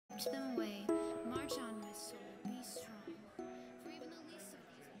wash them away. March on, my soul, be strong. For even the least of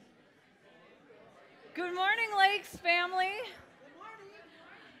these. Good morning, Lakes family.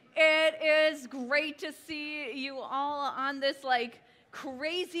 It is great to see you all on this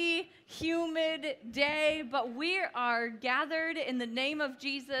crazy, humid day, but we are gathered in the name of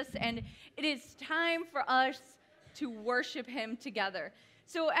Jesus, and it is time for us to worship him together.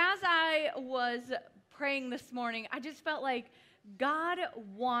 So as I was praying this morning, I just felt like God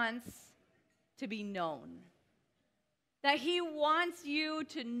wants to be known. That he wants you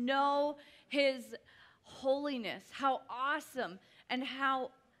to know his holiness, how awesome, and how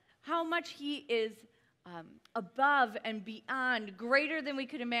much he is above and beyond, greater than we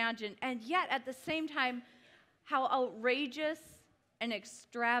could imagine, and yet at the same time, how outrageous and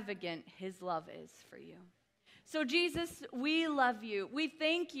extravagant his love is for you. So Jesus, we love you. We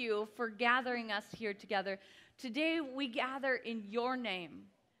thank you for gathering us here together. Today we gather in your name,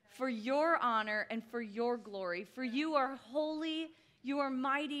 for your honor and for your glory. For you are holy, you are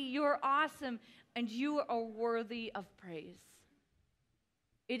mighty, you are awesome, and you are worthy of praise.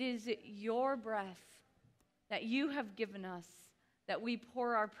 It is your breath that you have given us that we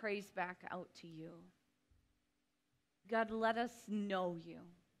pour our praise back out to you. God, let us know you.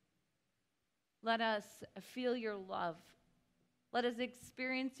 Let us feel your love. Let us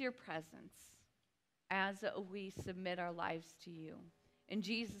experience your presence as we submit our lives to you. In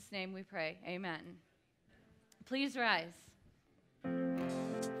Jesus' name we pray, amen. Please rise.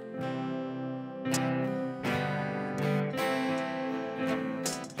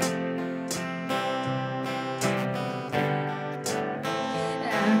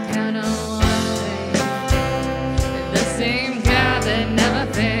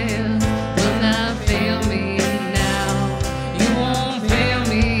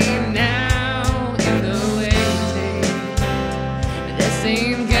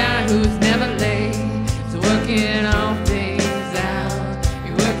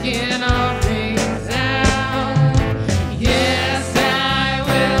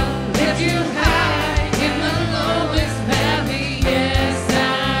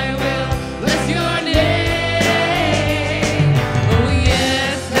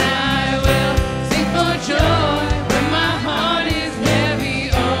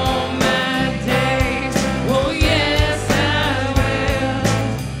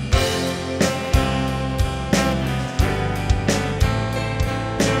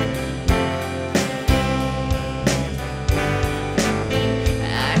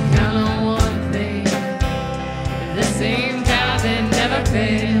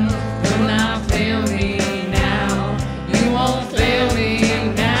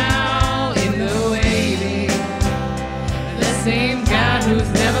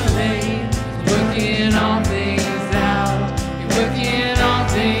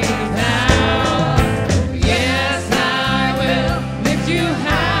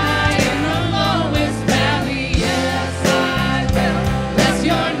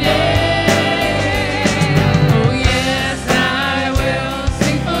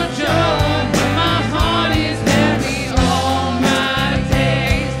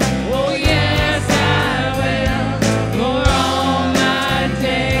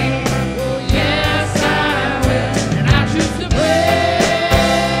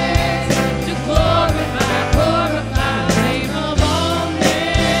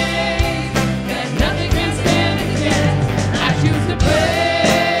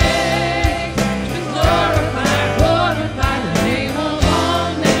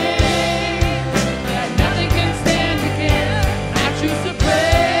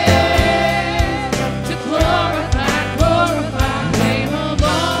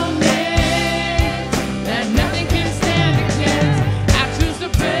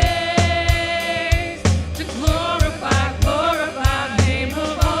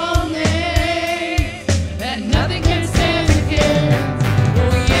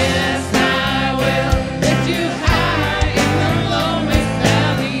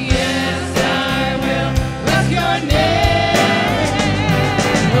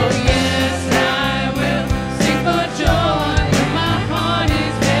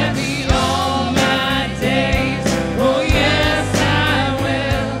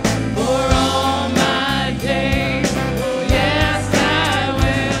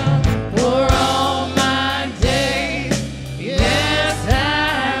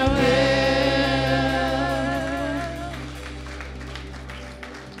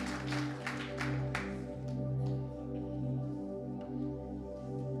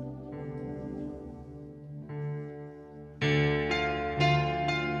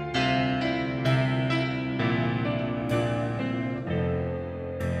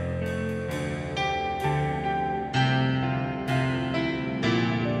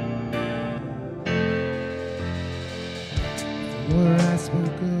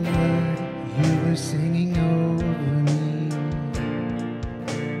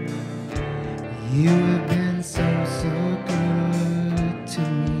 You have been so, so good to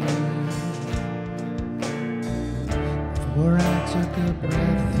me. Before I took a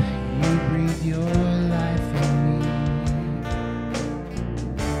breath, you breathed your life in me.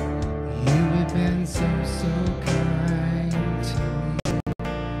 You have been so, so kind to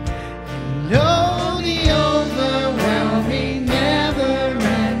me. And oh, the overwhelming,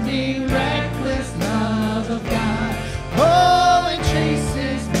 never-ending, reckless love of God. Oh, it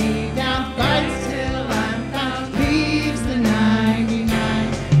chases me down, fights till I'm found, leaves the 99.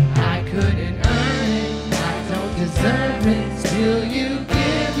 I couldn't earn it, I don't deserve it, still you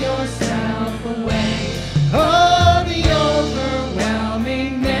give yourself away. Oh, the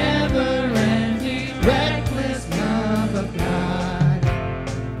overwhelming, never-ending, reckless love of God.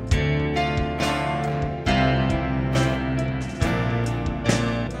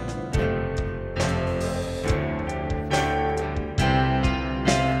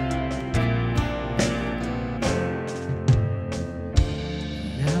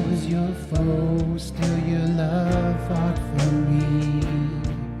 And I was your foe, still your love fought for me.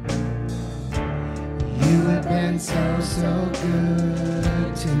 You have been so, so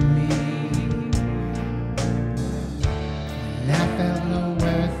good to me. When I felt no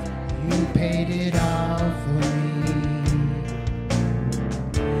worth, you paid it all for me.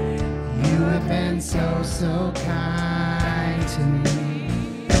 You have been so, so kind to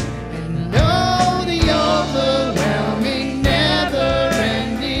me. And oh, the overwhelming,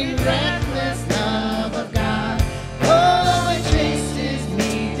 never-ending, reckless love of God. Oh, it chases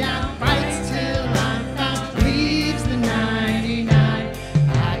me down, fights till I'm found, leaves the 99.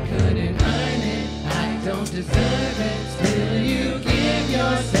 I couldn't earn it, I don't deserve it, still you give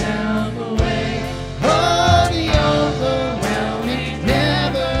yourself away. Oh, the overwhelming,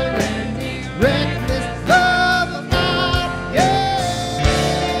 never-ending, reckless love of God. Yeah.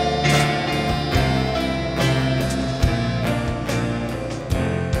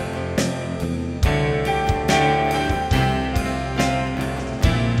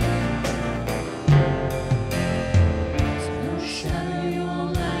 No shadow you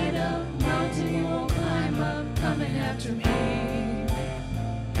won't light up, mountain you won't climb up, coming after me.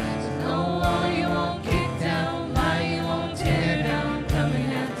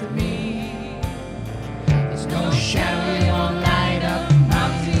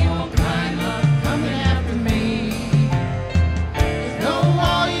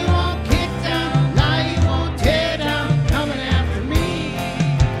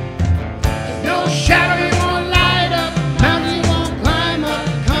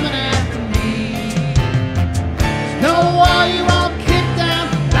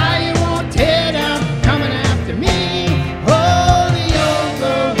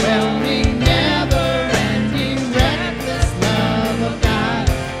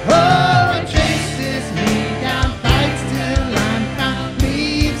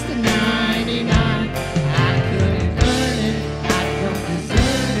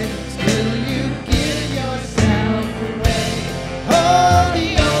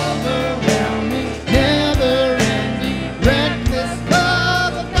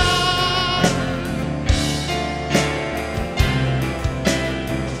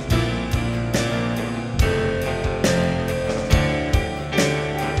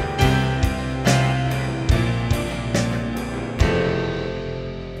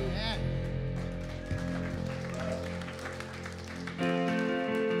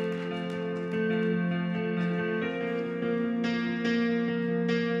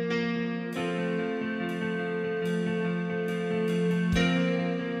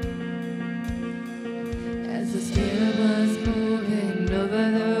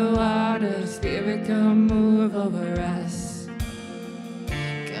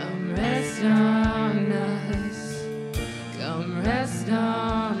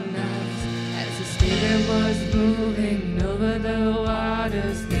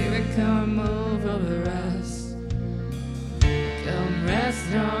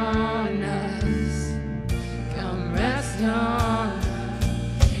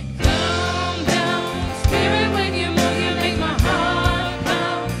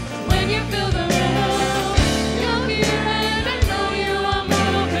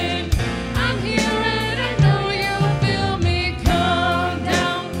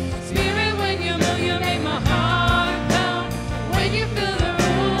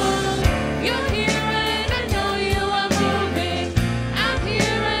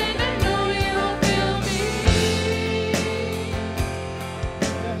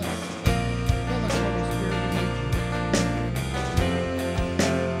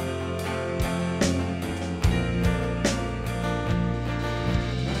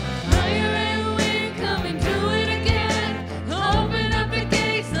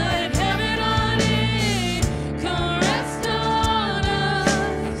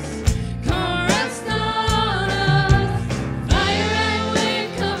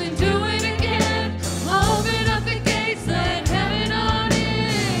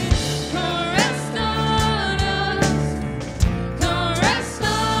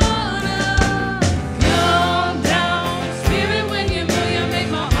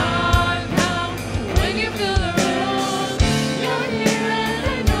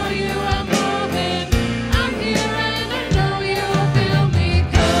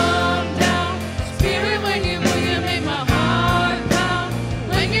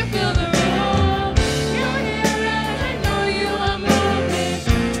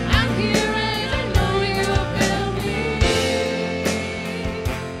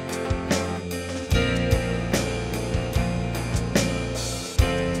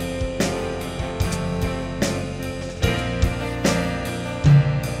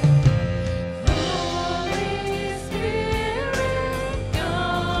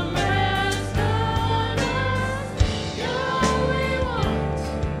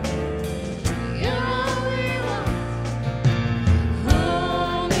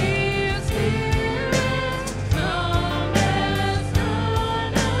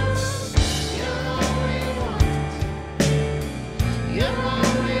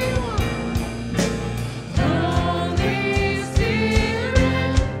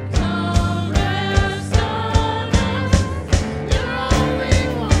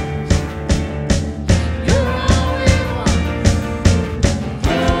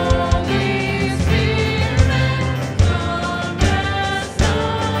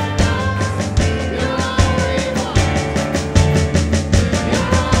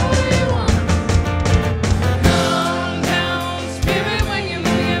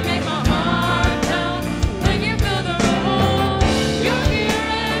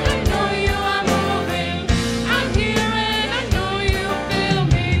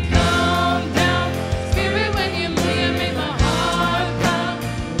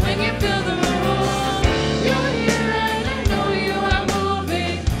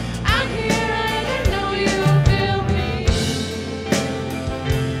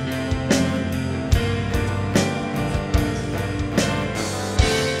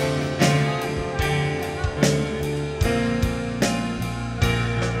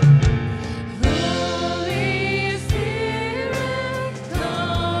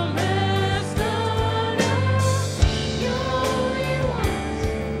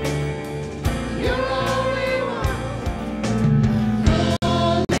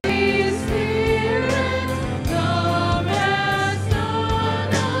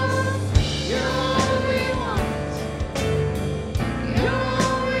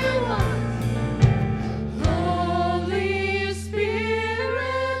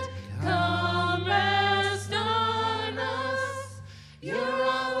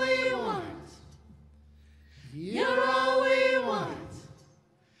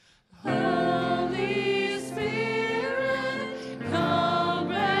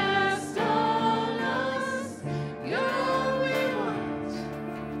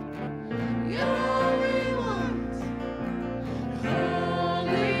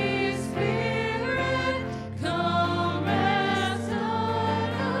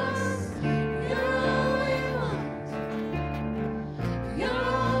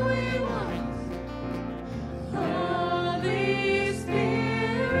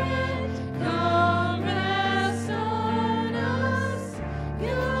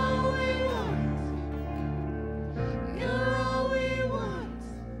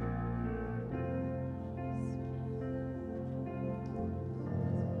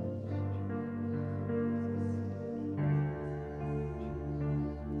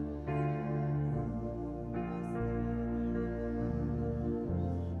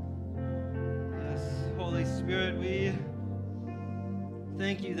 Spirit, we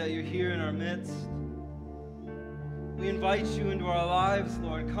thank you that you're here in our midst. We invite you into our lives,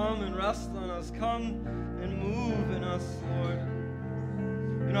 Lord. Come and rest on us. Come and move in us, Lord.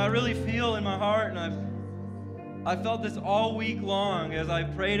 You know, I really feel in my heart, and I felt this all week long as I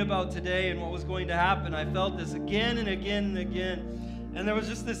prayed about today and what was going to happen. I felt this again and again and again. And there was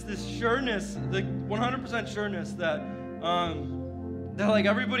just this sureness, the 100% sureness that like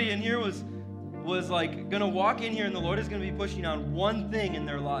everybody in here was like gonna walk in here and the Lord is gonna be pushing on one thing in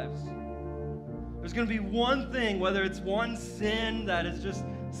their lives. There's gonna be one thing, whether it's one sin that is just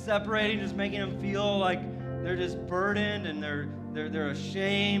separating, just making them feel like they're just burdened and they're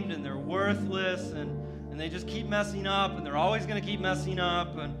ashamed and they're worthless and they just keep messing up and they're always gonna keep messing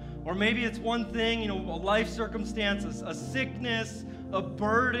up, or maybe it's one thing, you know, a life circumstance, a sickness, a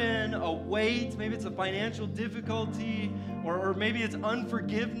burden, a weight, maybe it's a financial difficulty, or maybe it's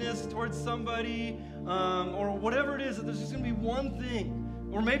unforgiveness towards somebody, or whatever it is, that there's just going to be one thing.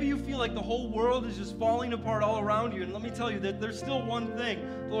 Or maybe you feel like the whole world is just falling apart all around you, and let me tell you that there's still one thing.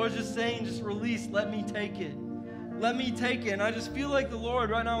 The Lord's just saying, just release, let me take it. Let me take it. And I just feel like the Lord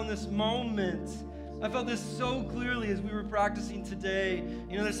right now in this moment, I felt this so clearly as we were practicing today.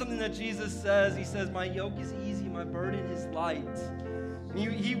 You know, there's something that Jesus says. He says, my yoke is easy, my burden is light.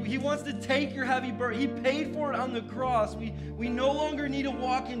 He wants to take your heavy burden. He paid for it on the cross. We no longer need to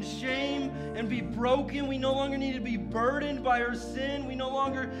walk in shame and be broken. We no longer need to be burdened by our sin. We no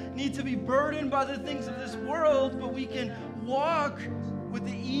longer need to be burdened by the things of this world, but we can walk with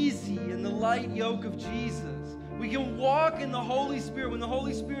the easy and the light yoke of Jesus. We can walk in the Holy Spirit. When the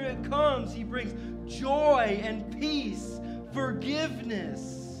Holy Spirit comes, He brings joy and peace,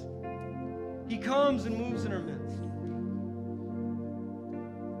 forgiveness. He comes and moves in our midst.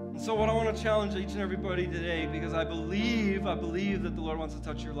 And so what I want to challenge each and everybody today, because I believe that the Lord wants to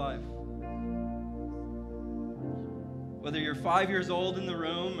touch your life. Whether you're 5 years old in the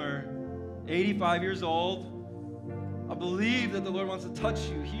room or 85 years old, I believe that the Lord wants to touch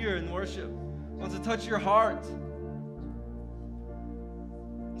you here in worship, wants to touch your heart.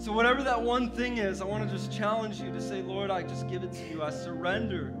 So whatever that one thing is, I want to just challenge you to say, Lord, I just give it to you. I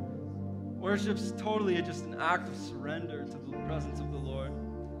surrender. Worship's totally just an act of surrender to the presence of the Lord.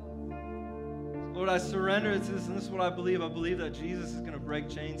 Lord, I surrender to this, and this is what I believe. I believe that Jesus is going to break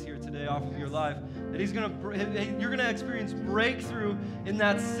chains here today off of your life. That you're going to experience breakthrough in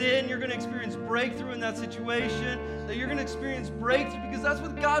that sin. You're going to experience breakthrough in that situation. That you're going to experience breakthrough, because that's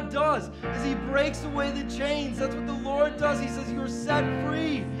what God does, is He breaks away the chains. That's what the Lord does. He says you're set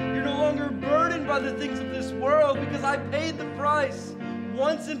free. You're no longer burdened by the things of this world, because I paid the price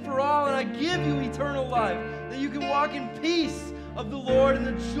once and for all, and I give you eternal life. That you can walk in peace of the Lord and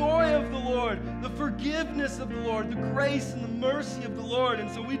the joy of the Lord, the forgiveness of the Lord, the grace and the mercy of the Lord. And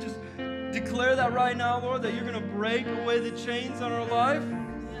so we just declare that right now, Lord, that you're going to break away the chains on our life.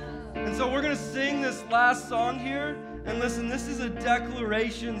 And so we're going to sing this last song here. And listen, this is a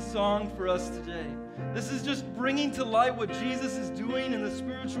declaration song for us today. This is just bringing to light what Jesus is doing in the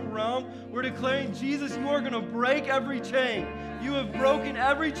spiritual realm. We're declaring, Jesus, you are going to break every chain. You have broken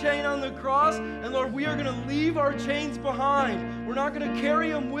every chain on the cross. And Lord, we are going to leave our chains behind. We're not going to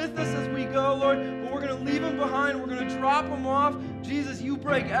carry them with us as we go, Lord, but we're going to leave them behind. We're going to drop them off. Jesus, you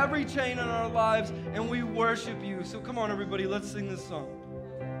break every chain in our lives, and we worship you. So come on, everybody, let's sing this song.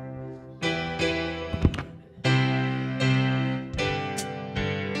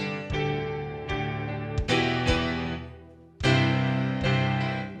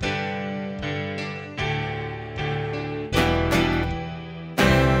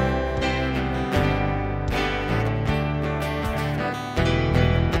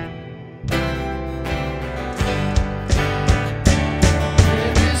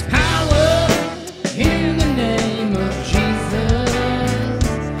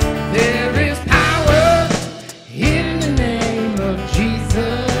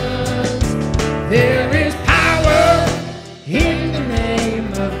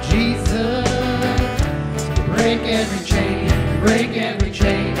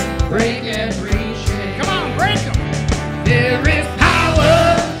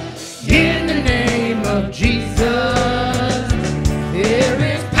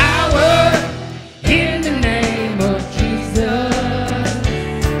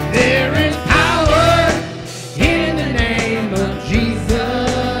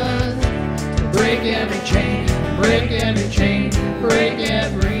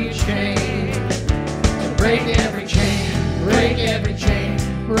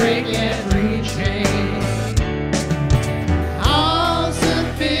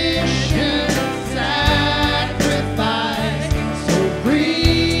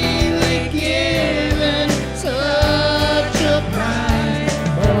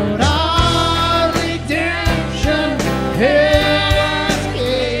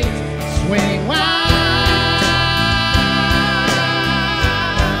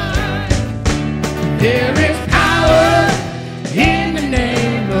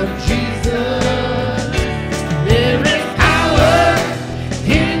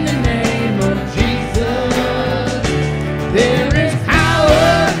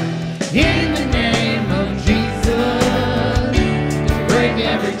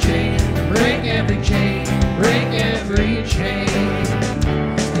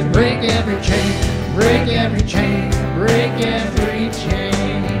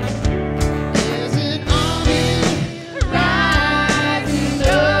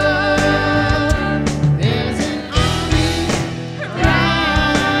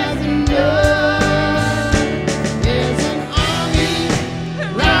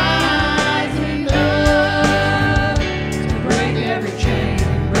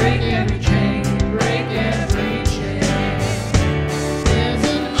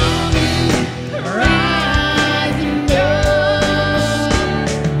 Rise and go.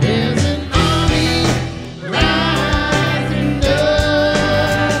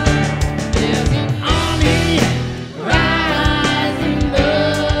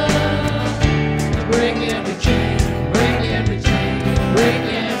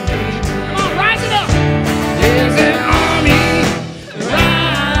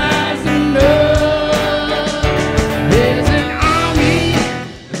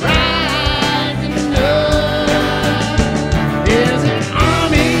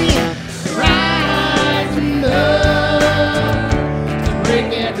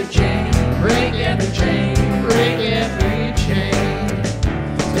 every chain, break every chain, break every chain.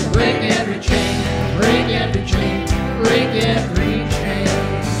 To break every chain, break every chain, break every chain.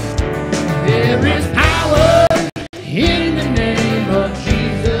 There is power in the name of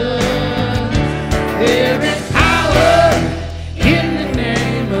Jesus. There is power in the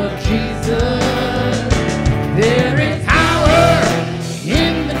name of Jesus. There is power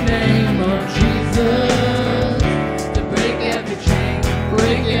in the name of Jesus. To break every chain,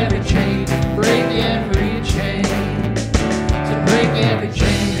 break every chain, break every chain. To break every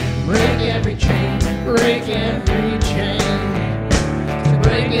chain, break every chain, break every chain. To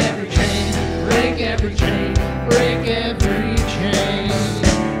break every chain, break every chain, break every chain.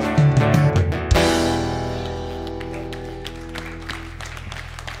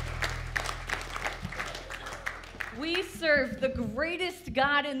 We serve the greatest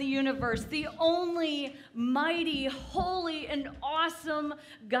God in the universe, the only mighty, holy, and awesome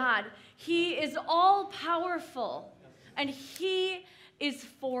God. He is all powerful, and He is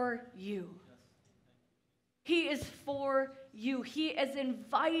for you. He is for you. He has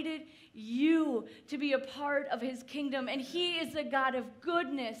invited you to be a part of His kingdom, and He is a God of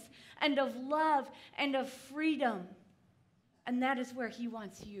goodness and of love and of freedom. And that is where He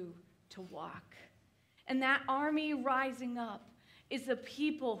wants you to walk. And that army rising up is a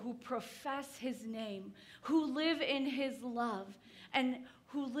people who profess His name, who live in His love, and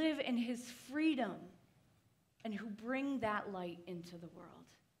who live in His freedom, and who bring that light into the world.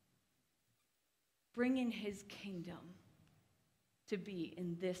 Bring in His kingdom to be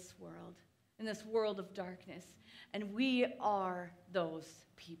in this world of darkness. And we are those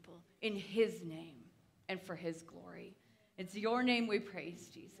people in His name and for His glory. It's your name we praise,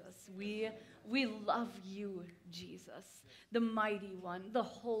 Jesus. We love you, Jesus, the mighty one, the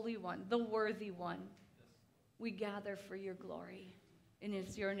holy one, the worthy one. We gather for your glory. And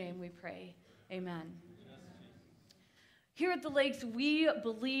it's your name we pray. Amen. Here at the Lakes, we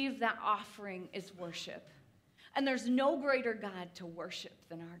believe that offering is worship. And there's no greater God to worship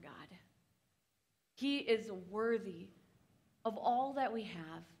than our God. He is worthy of all that we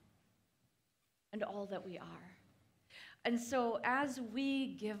have and all that we are. And so as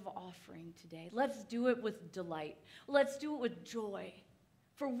we give offering today, let's do it with delight. Let's do it with joy.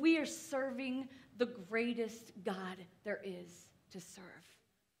 For we are serving the greatest God there is to serve.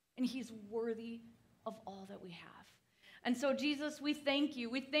 And He's worthy of all that we have. And so, Jesus, we thank you.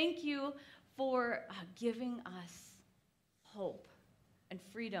 We thank you for giving us hope and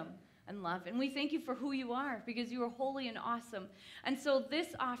freedom and love. And we thank you for who you are, because you are holy and awesome. And so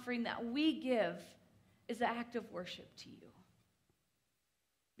this offering that we give is an act of worship to you,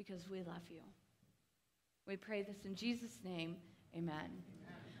 because we love you. We pray this in Jesus' name. Amen.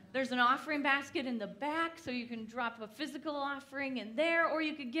 There's an offering basket in the back, so you can drop a physical offering in there, or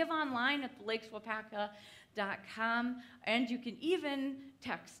you could give online at thelakeswaupaca.com, and you can even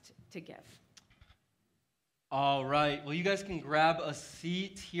text to give. All right. Well, you guys can grab a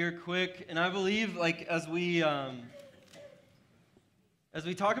seat here quick. And I believe, like, as we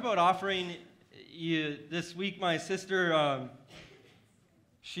talk about offering, this week my sister,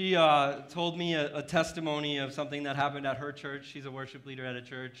 she told me a testimony of something that happened at her church. She's a worship leader at a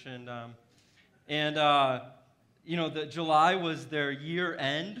church, and you know, July was their year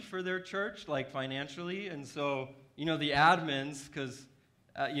end for their church, like financially, and so you know the admins, because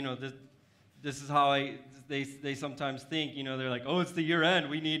you know this is how they sometimes think. You know, they're like, oh, it's the year end.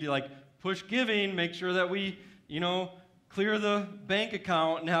 We need to like push giving, make sure that we clear the bank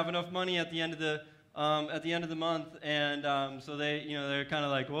account and have enough money at the end of the month, and so they're kind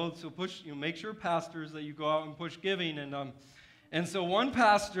of like, well, so push, make sure, pastors, that you go out and push giving, and so one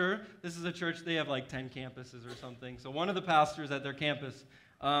pastor, this is a church, they have like 10 campuses or something, so one of the pastors at their campus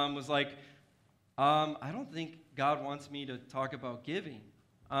was like, I don't think God wants me to talk about giving.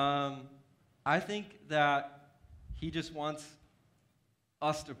 I think that He just wants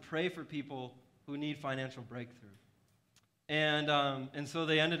us to pray for people who need financial breakthrough, and so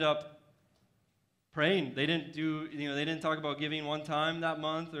they ended up praying. They didn't talk about giving one time that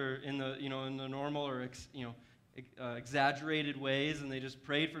month, or in the normal or exaggerated ways, and they just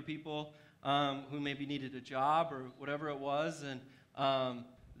prayed for people who maybe needed a job or whatever it was, and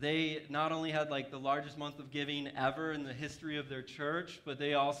they not only had like the largest month of giving ever in the history of their church, but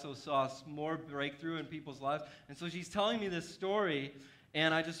they also saw more breakthrough in people's lives. And so she's telling me this story,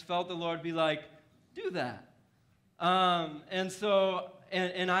 and I just felt the Lord be like, do that. And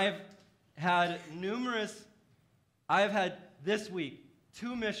I've had this week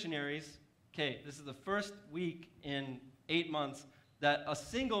 2 missionaries. Okay, this is the first week in 8 months that a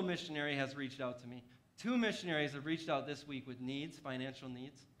single missionary has reached out to me. 2 missionaries have reached out this week with needs, financial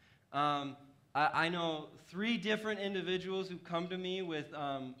needs. I know 3 different individuals who come to me with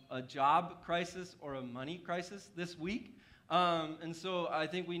a job crisis or a money crisis this week. And so I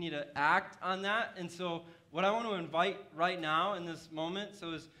think we need to act on that. And so what I want to invite right now in this moment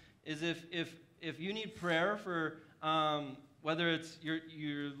is if you need prayer for whether it's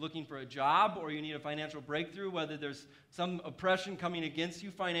you're looking for a job or you need a financial breakthrough, whether there's some oppression coming against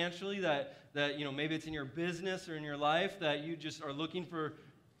you financially that maybe it's in your business or in your life that you just are looking for,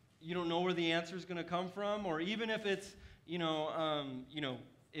 you don't know where the answer is going to come from, or even if it's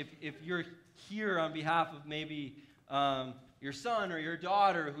if you're here on behalf of maybe your son or your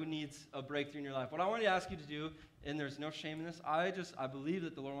daughter who needs a breakthrough in your life. What I want to ask you to do, and there's no shame in this, I believe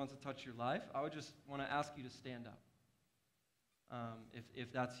that the Lord wants to touch your life. I would just want to ask you to stand up.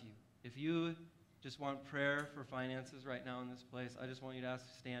 If that's you. If you just want prayer for finances right now in this place, I just want you to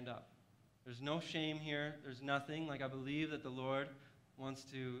stand up. There's no shame here. There's nothing. I believe that the Lord wants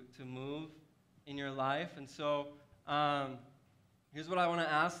to move in your life. And so here's what I want to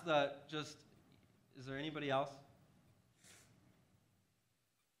ask is there anybody else?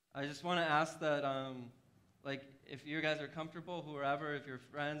 I just want to ask that, if you guys are comfortable, whoever, if you're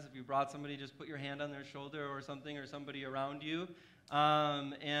friends, if you brought somebody, just put your hand on their shoulder or something, or somebody around you.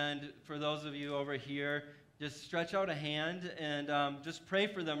 And for those of you over here, just stretch out a hand and just pray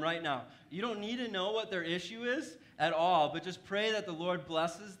for them right now. You don't need to know what their issue is at all, but just pray that the Lord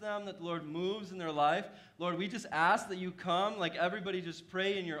blesses them, that the Lord moves in their life. Lord, we just ask that you come, everybody just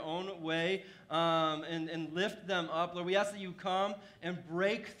pray in your own way and lift them up. Lord, we ask that you come and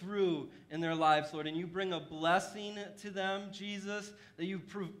break through in their lives, Lord, and you bring a blessing to them, Jesus, that you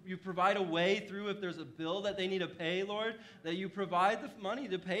provide a way through if there's a bill that they need to pay, Lord, that you provide the money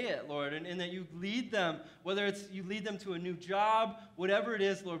to pay it, Lord, and that you lead them, whether it's you lead them to a new job, whatever it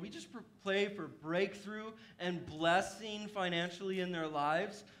is, Lord, we just pray for breakthrough and blessing financially in their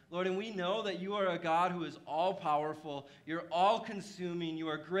lives. Lord, and we know that you are a God who is all-powerful. You're all-consuming. You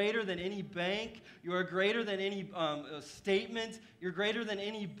are greater than any bank. You are greater than any statement. You're greater than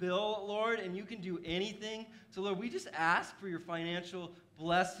any bill, Lord, and you can do anything. So, Lord, we just ask for your financial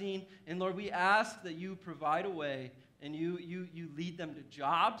blessing. And, Lord, we ask that you provide a way and you lead them to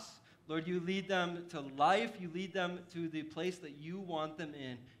jobs. Lord, you lead them to life. You lead them to the place that you want them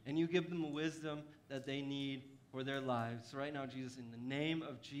in, and you give them the wisdom that they need for their lives. So right now, Jesus, in the name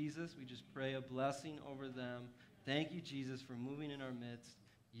of Jesus, we just pray a blessing over them. Thank you, Jesus, for moving in our midst.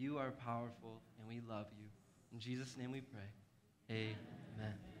 You are powerful, and we love you. In Jesus' name we pray. Amen.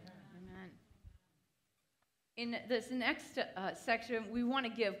 Amen. In this next section, we want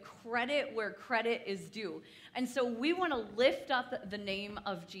to give credit where credit is due. And so we want to lift up the name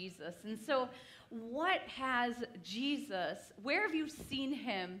of Jesus. And so where have you seen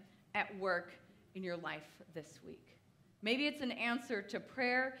him at work in your life this week? Maybe it's an answer to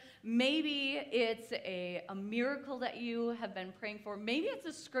prayer. Maybe it's a miracle that you have been praying for. Maybe it's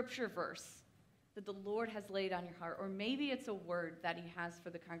a scripture verse that the Lord has laid on your heart. Or maybe it's a word that he has for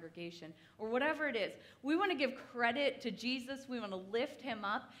the congregation. Or whatever it is. We want to give credit to Jesus. We want to lift him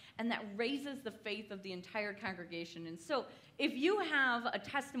up. And that raises the faith of the entire congregation. And so if you have a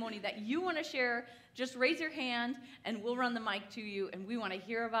testimony that you want to share, just raise your hand and we'll run the mic to you. And we want to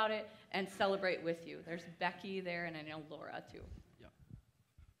hear about it and celebrate with you. There's Becky there, and I know Laura too. Yeah.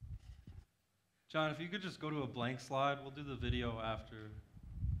 John, if you could just go to a blank slide, we'll do the video after.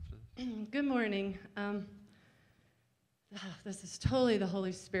 Good morning. This is totally the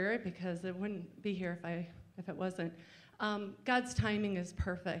Holy Spirit because it wouldn't be here if it wasn't. God's timing is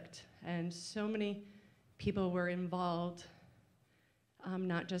perfect, and so many people were involved,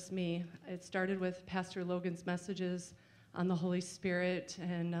 not just me. It started with Pastor Logan's messages on the Holy Spirit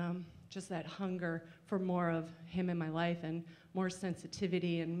and just that hunger for more of him in my life and more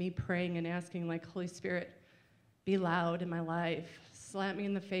sensitivity, and me praying and asking, Holy Spirit, be loud in my life. Slap me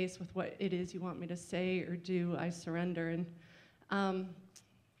in the face with what it is you want me to say or do. I surrender. And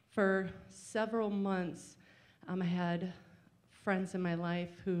for several months, I had friends in my life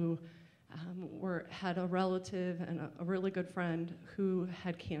who had a relative and a really good friend who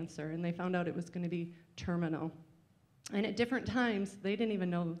had cancer, and they found out it was going to be terminal. And at different times, they didn't even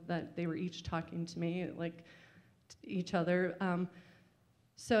know that they were each talking to me, each other.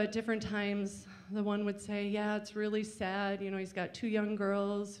 So at different times, the one would say, yeah, it's really sad. He's got 2 young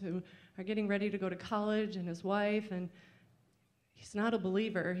girls who are getting ready to go to college, and his wife, and he's not a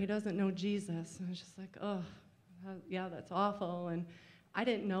believer. He doesn't know Jesus. And I was just like, oh, yeah, that's awful. And I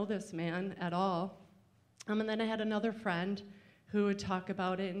didn't know this man at all. And then I had another friend who would talk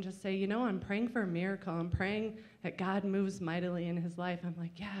about it and just say, you know, I'm praying for a miracle. I'm praying that God moves mightily in his life. I'm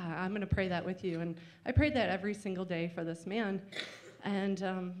like, yeah, I'm going to pray that with you. And I prayed that every single day for this man. And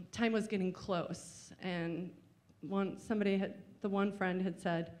time was getting close. And the one friend had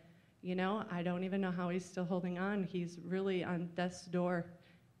said, you know, I don't even know how he's still holding on. He's really on death's door.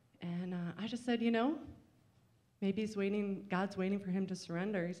 And I just said, you know, maybe God's waiting for him to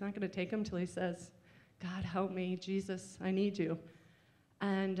surrender. He's not going to take him till he says, God, help me, Jesus, I need you.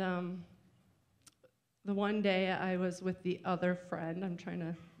 And the one day I was with the other friend, I'm trying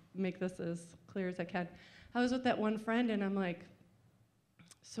to make this as clear as I can. I was with that one friend, and I'm like,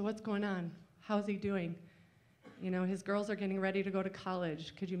 so what's going on? How's he doing? You know, his girls are getting ready to go to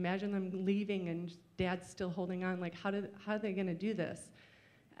college. Could you imagine them leaving and dad's still holding on? Like, how are they going to do this?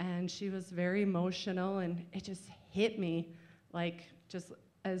 And she was very emotional, and it just hit me, like, just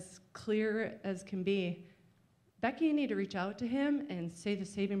as clear as can be. Becky, you need to reach out to him and say the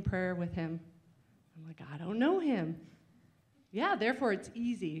saving prayer with him. I'm like, I don't know him. Yeah, therefore it's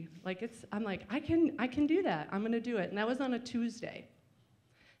easy. I'm like, I can do that. I'm gonna do it. And that was on a Tuesday.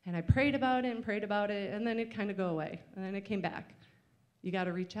 And I prayed about it, and then it kind of go away. And then it came back. You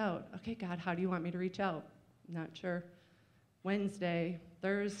gotta reach out. Okay, God, how do you want me to reach out? Not sure. Wednesday,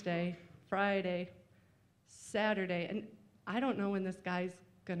 Thursday, Friday, Saturday, and I don't know when this guy's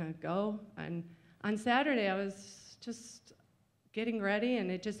gonna go. And on Saturday, I was just getting ready, and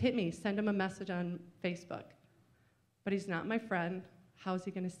it just hit me. Send him a message on Facebook. But he's not my friend. How's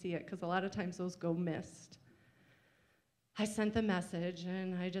he gonna see it? Because a lot of times those go missed. I sent the message,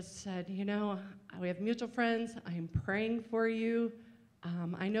 and I just said, you know, we have mutual friends. I am praying for you.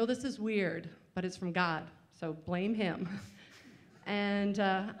 I know this is weird, but it's from God, so blame him. And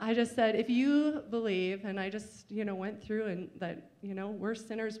I just said, if you believe, and I just, you know, went through and that, you know, we're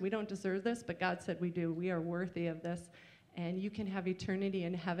sinners, we don't deserve this, but God said we do. We are worthy of this. And you can have eternity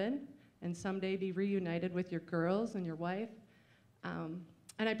in heaven and someday be reunited with your girls and your wife. And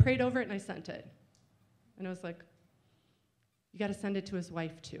I prayed over it, and I sent it. And I was like, you got to send it to his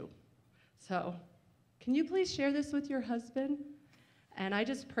wife, too. So can you please share this with your husband? And I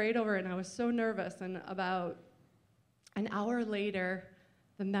just prayed over it, and I was so nervous. And about an hour later,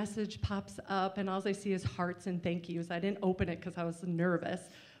 the message pops up, and all I see is hearts and thank yous. I didn't open it because I was nervous,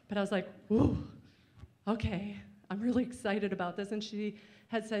 but I was like, ooh, okay, I'm really excited about this. And she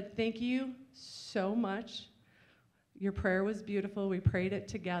had said, thank you so much. Your prayer was beautiful. We prayed it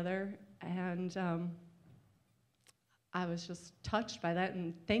together, and I was just touched by that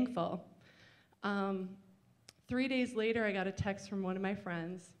and thankful. 3 days later, I got a text from one of my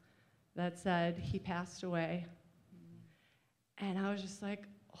friends that said he passed away. And I was just like,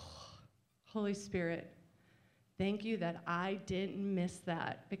 oh, Holy Spirit, thank you that I didn't miss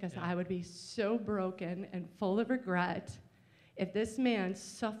that, because I would be so broken and full of regret if this man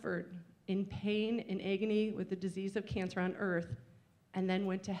suffered in pain and agony with the disease of cancer on earth and then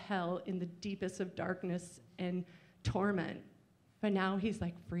went to hell in the deepest of darkness and torment. But now he's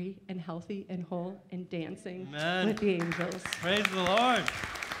like free and healthy and whole and dancing with the angels. Praise the Lord.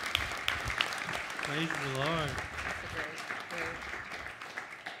 Praise the Lord.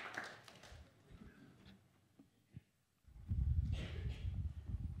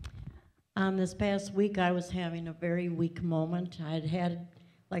 This past week, I was having a very weak moment. I'd had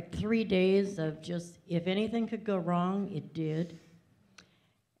like 3 days of just, if anything could go wrong, it did.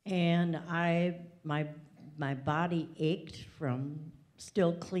 And my body ached from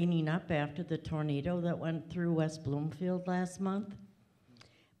still cleaning up after the tornado that went through West Bloomfield last month.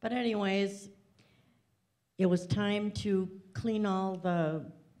 But anyways, it was time to clean all the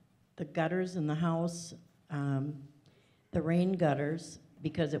gutters in the house, the rain gutters,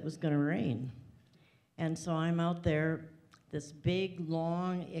 because it was going to rain. And so I'm out there, this big,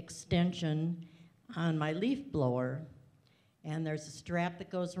 long extension on my leaf blower, and there's a strap that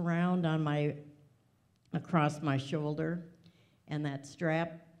goes around on across my shoulder, and that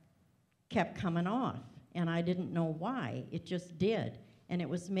strap kept coming off, and I didn't know why. It just did, and it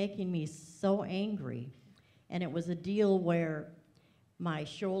was making me so angry. And it was a deal where my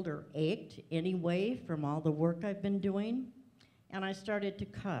shoulder ached anyway from all the work I've been doing, and I started to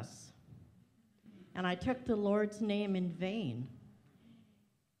cuss. And I took the Lord's name in vain.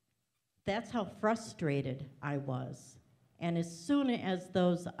 That's how frustrated I was. And as soon as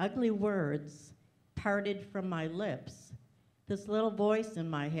those ugly words parted from my lips, this little voice in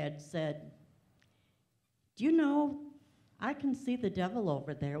my head said, do you know, I can see the devil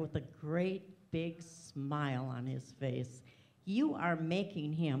over there with a great big smile on his face. You are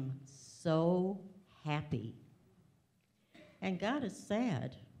making him so happy. And God is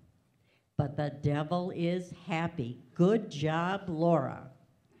sad, but the devil is happy. Good job, Laura.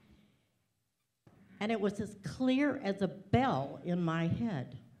 And it was as clear as a bell in my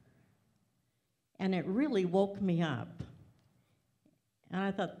head. And it really woke me up. And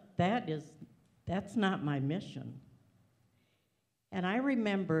I thought, that's not my mission. And I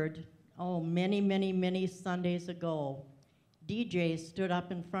remembered, many Sundays ago, DJ stood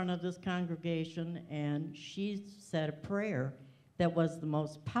up in front of this congregation and she said a prayer that was the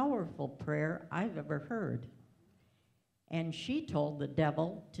most powerful prayer I've ever heard. And she told the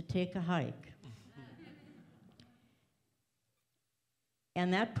devil to take a hike.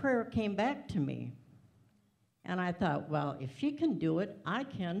 And that prayer came back to me. And I thought, well, if she can do it, I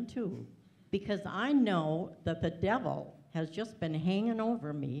can too. Because I know that the devil has just been hanging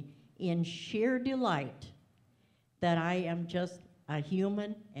over me in sheer delight that I am just a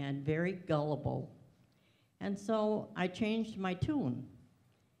human and very gullible. And so I changed my tune.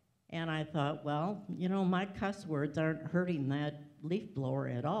 And I thought, well, my cuss words aren't hurting that leaf blower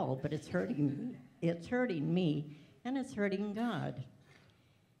at all, but it's hurting me, and it's hurting God.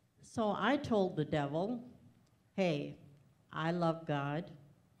 So I told the devil, hey, I love God.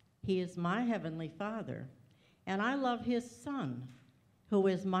 He is my heavenly Father. And I love his Son, who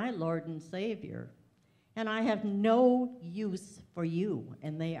is my Lord and Savior. And I have no use for you.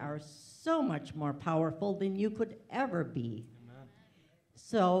 And they are so much more powerful than you could ever be. Amen.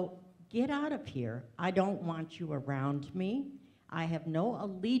 So get out of here. I don't want you around me. I have no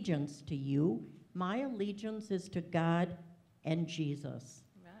allegiance to you. My allegiance is to God and Jesus.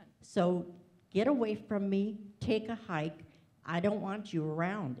 So get away from me, take a hike. I don't want you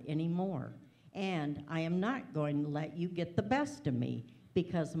around anymore. And I am not going to let you get the best of me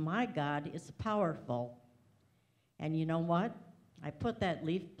because my God is powerful. And you know what? I put that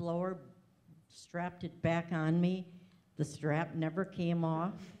leaf blower, strapped it back on me. The strap never came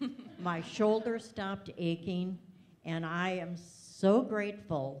off. My shoulder stopped aching. And I am so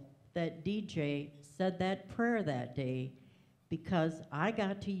grateful that DJ said that prayer that day, because I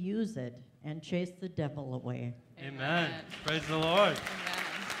got to use it and chase the devil away. Amen. Praise the Lord. Amen.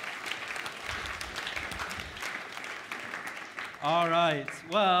 All right.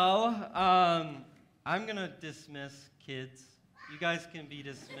 Well, I'm going to dismiss kids. You guys can be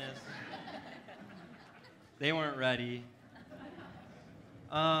dismissed. They weren't ready.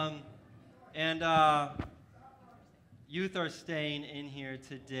 Youth are staying in here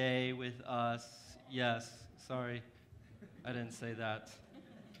today with us. Yes, sorry. I didn't say that.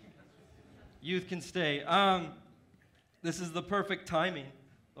 Youth can stay. This is the perfect timing.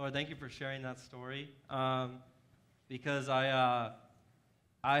 Lord, thank you for sharing that story. Because I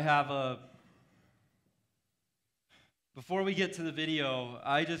have a... Before we get to the video,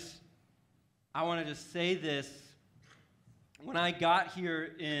 I want to just say this. When I got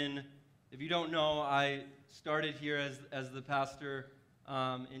here if you don't know, I started here as the pastor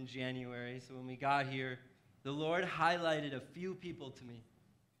in January. So when we got here, the Lord highlighted a few people to me.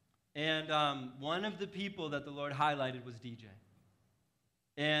 And one of the people that the Lord highlighted was DJ.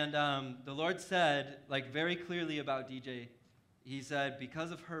 And the Lord said, very clearly about DJ, he said,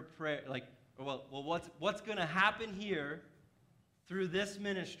 because of her prayer, what's going to happen here through this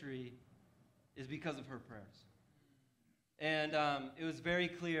ministry is because of her prayers. And it was very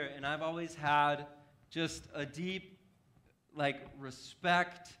clear, and I've always had just a deep,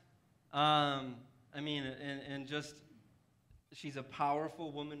 respect, and just, she's a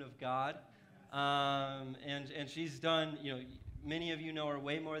powerful woman of God, and she's done, many of you know her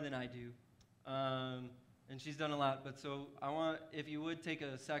way more than I do, and she's done a lot. But so I want, if you would take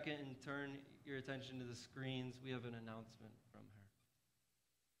a second and turn your attention to the screens, we have an announcement from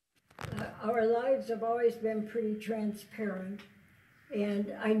her. Our lives have always been pretty transparent,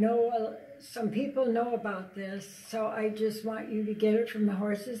 and I know some people know about this, so I just want you to get it from the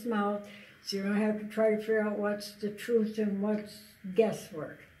horse's mouth, so you don't have to try to figure out what's the truth and what's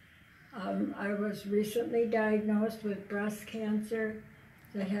guesswork. I was recently diagnosed with breast cancer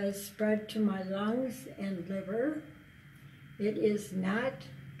that has spread to my lungs and liver. It is not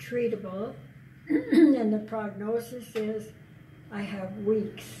treatable, and the prognosis is I have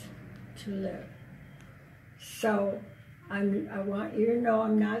weeks to live. So I want you to know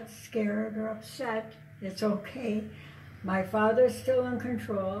I'm not scared or upset. It's okay. My Father's still in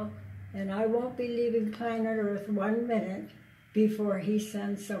control, and I won't be leaving planet Earth 1 minute before he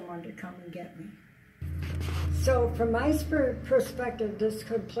sends someone to come and get me. So from my perspective, this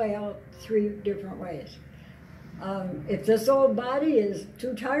could play out 3 different ways. If this old body is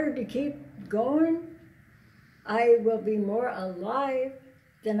too tired to keep going, I will be more alive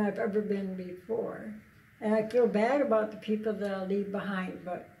than I've ever been before. And I feel bad about the people that I'll leave behind,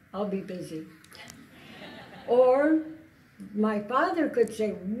 but I'll be busy. Or my father could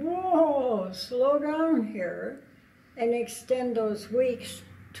say, whoa, slow down here, and extend those weeks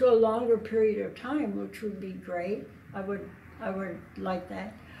to a longer period of time, which would be great. I would like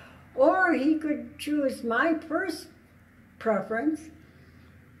that. Or he could choose my first preference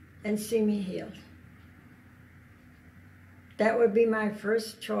and see me healed. That would be my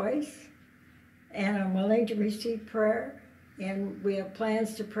first choice, and I'm willing to receive prayer, and we have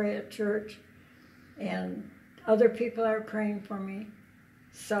plans to pray at church, and other people are praying for me.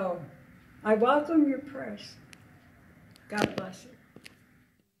 So I welcome your prayers. God bless you.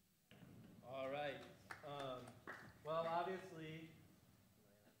 All right. Well, obviously,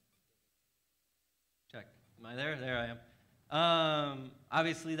 check. Am I there? There I am.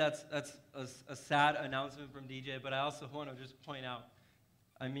 Obviously, that's a sad announcement from DJ, but I also want to just point out.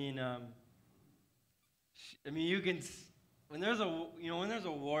 I mean, you can when there's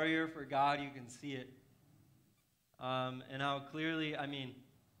a warrior for God, you can see it. And how clearly,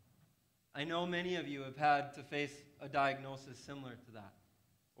 I know many of you have had to face a diagnosis similar to that,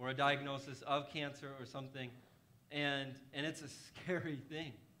 or a diagnosis of cancer or something, and it's a scary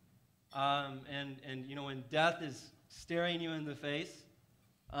thing. And when death is staring you in the face,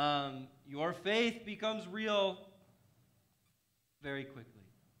 your faith becomes real very quickly.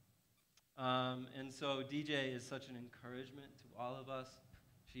 And so DJ is such an encouragement to all of us.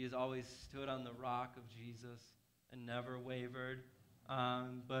 She has always stood on the rock of Jesus and never wavered.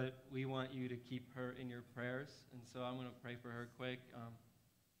 But we want you to keep her in your prayers. And so I'm going to pray for her quick.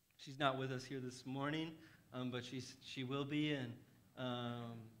 She's not with us here this morning, but she will be.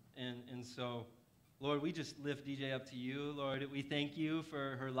 And so, Lord, we just lift DJ up to you. Lord, we thank you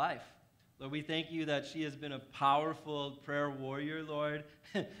for her life. Lord, we thank you that she has been a powerful prayer warrior, Lord,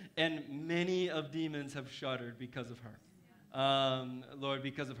 and many of demons have shuddered because of her. Lord,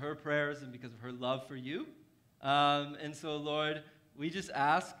 because of her prayers and because of her love for you. And so, Lord, we just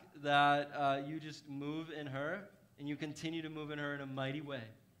ask that you just move in her and you continue to move in her in a mighty way.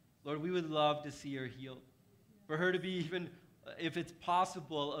 Lord, we would love to see her healed. For her to be even, if it's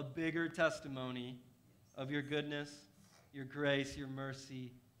possible, a bigger testimony of your goodness, your grace, your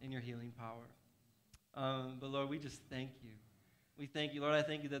mercy, and your healing power. But Lord, we just thank you. We thank you. Lord, I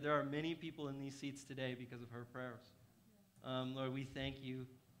thank you that there are many people in these seats today because of her prayers. Lord, we thank you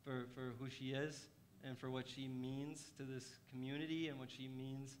for who she is and for what she means to this community and what she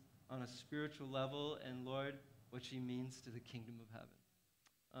means on a spiritual level, and Lord, what she means to the kingdom of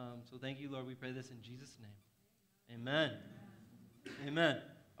heaven. So thank you, Lord. We pray this in Jesus' name. Amen. Amen.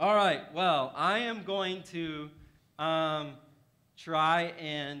 All right. Well, I am going to try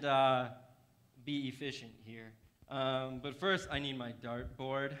and be efficient here. But first, I need my dart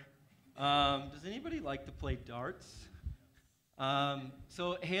board. Does anybody like to play darts?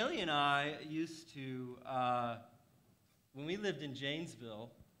 So Haley and I used to, when we lived in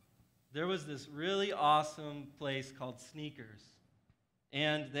Janesville, there was this really awesome place called Sneakers.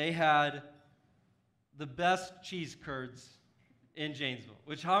 And they had the best cheese curds in Janesville.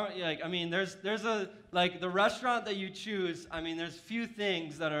 Which, there's a, the restaurant that you choose, there's few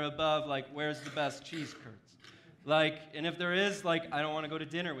things that are above, where's the best cheese curds? And if there is, I don't want to go to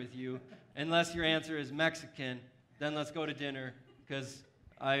dinner with you, unless your answer is Mexican, then let's go to dinner, because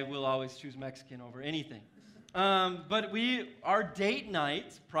I will always choose Mexican over anything. But our date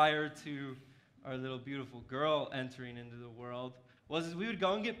night prior to our little beautiful girl entering into the world was we would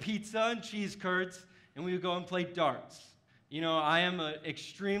go and get pizza and cheese curds, and we would go and play darts. I am an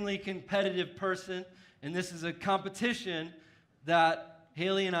extremely competitive person, and this is a competition that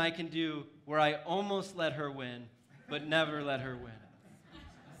Haley and I can do where I almost let her win, but never let her win.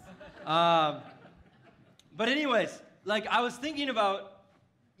 But anyways, I was thinking about,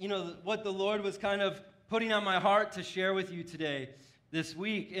 what the Lord was kind of putting on my heart to share with you today, this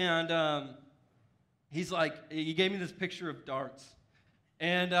week. And he gave me this picture of darts.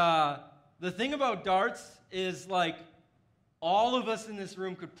 And the thing about darts is, all of us in this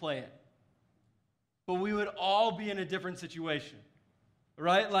room could play it. But we would all be in a different situation,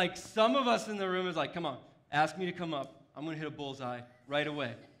 right? Some of us in the room is come on, ask me to come up. I'm going to hit a bullseye right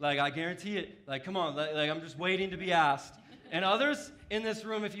away. I guarantee it. Come on, I'm just waiting to be asked. And others in this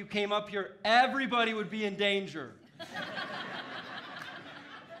room, if you came up here, everybody would be in danger.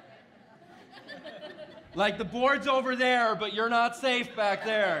 The board's over there, but you're not safe back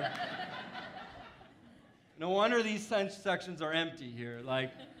there. No wonder these sections are empty here.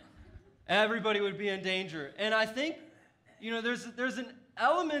 Everybody would be in danger. And I think, there's an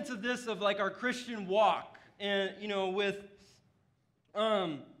element of this of our Christian walk. And, with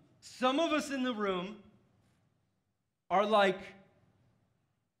some of us in the room are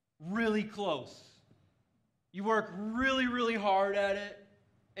really close. You work really, really hard at it,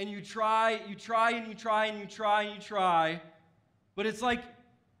 and you try, and you try, and you try, and you try. But it's like,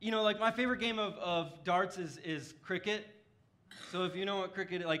 like my favorite game of darts is cricket. So if you know what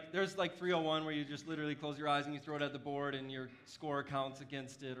cricket, there's 301 where you just literally close your eyes and you throw it at the board and your score counts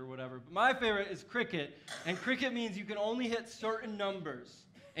against it or whatever. But my favorite is cricket, and cricket means you can only hit certain numbers.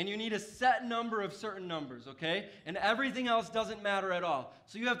 And you need a set number of certain numbers, okay? And everything else doesn't matter at all.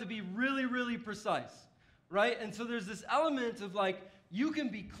 So you have to be really, really precise, right? And so there's this element of you can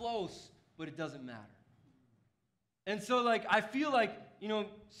be close, but it doesn't matter. And so I feel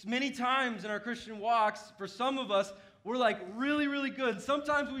many times in our Christian walks, for some of us, we're really, really good.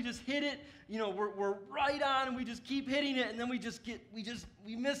 Sometimes we just hit it, we're right on and we just keep hitting it, and then we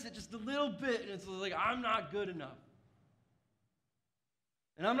miss it just a little bit, and it's I'm not good enough.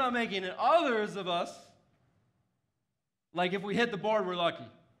 And I'm not making it others of us, if we hit the board, we're lucky,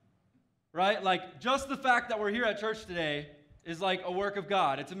 right? Just the fact that we're here at church today is a work of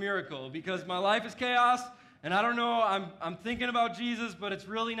God. It's a miracle, because my life is chaos, and I don't know, I'm thinking about Jesus, but it's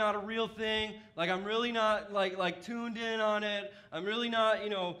really not a real thing. I'm really not, tuned in on it. I'm really not,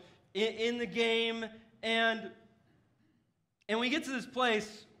 in the game. And we get to this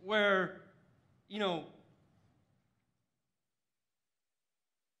place where,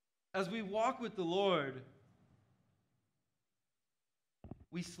 as we walk with the Lord,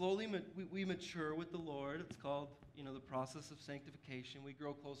 we slowly we mature with the Lord. It's called, the process of sanctification. We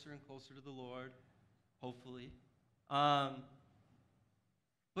grow closer and closer to the Lord, hopefully. But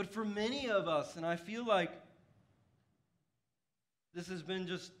for many of us, and I feel like this has been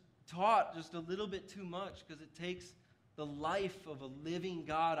just taught just a little bit too much, because it takes the life of a living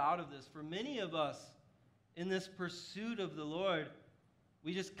God out of this. For many of us, in this pursuit of the Lord,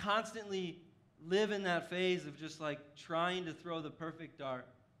 we just constantly live in that phase of just trying to throw the perfect dart,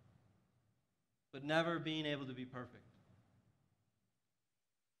 but never being able to be perfect.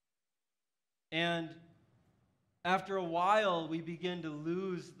 And after a while, we begin to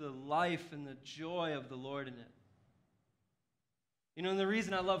lose the life and the joy of the Lord in it. And the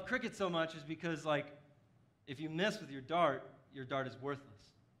reason I love cricket so much is because, if you miss with your dart is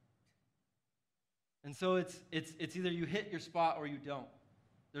worthless. And so it's either you hit your spot or you don't.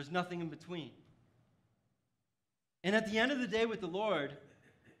 There's nothing in between. And at the end of the day with the Lord,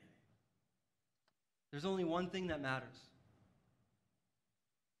 there's only one thing that matters.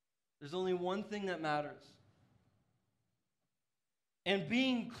 There's only one thing that matters. And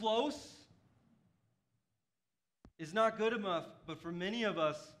being close is not good enough, but for many of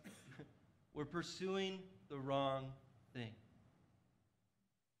us, we're pursuing the wrong thing.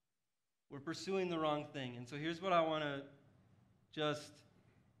 We're pursuing the wrong thing. And so here's what I want to just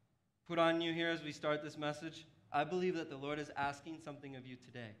put on you here as we start this message. I believe that the Lord is asking something of you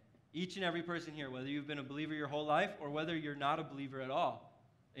today. Each and every person here, whether you've been a believer your whole life or whether you're not a believer at all,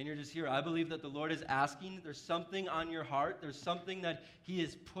 and you're just here, I believe that the Lord is asking. There's something on your heart. There's something that He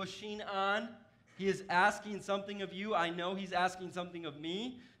is pushing on. He is asking something of you. I know He's asking something of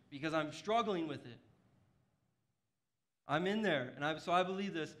me because I'm struggling with it. I'm in there, and so I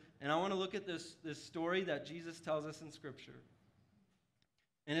believe this. And I want to look at this story that Jesus tells us in Scripture.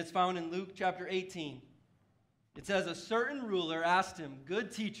 And it's found in Luke chapter 18. It says, a certain ruler asked him,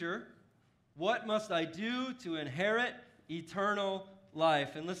 "Good teacher, what must I do to inherit eternal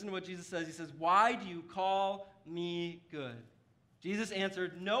life?" And listen to what Jesus says. He says, "Why do you call me good?" Jesus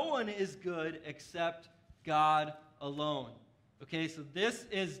answered, "No one is good except God alone." Okay, so this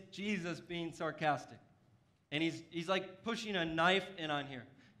is Jesus being sarcastic. And he's pushing a knife in on here.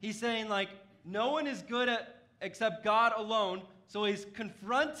 He's saying no one is good except God alone. So he's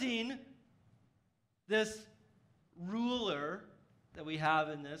confronting this ruler that we have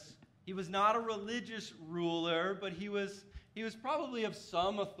in this. He was not a religious ruler, but he was probably of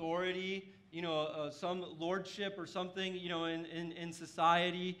some authority, some lordship or something, in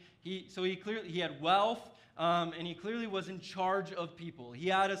society. He had wealth, and he clearly was in charge of people. He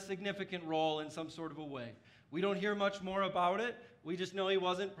had a significant role in some sort of a way. We don't hear much more about it. We just know he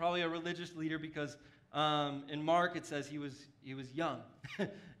wasn't probably a religious leader because in Mark it says he was young,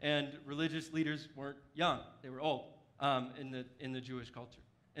 and religious leaders weren't young; they were old in the Jewish culture.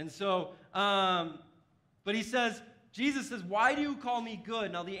 And so, but Jesus says, "Why do you call me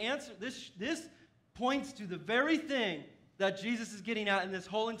good?" Now the answer, this points to the very thing that Jesus is getting at in this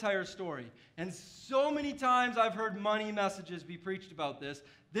whole entire story. And so many times I've heard money messages be preached about this.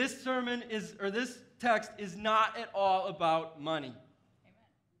 This text is not at all about money.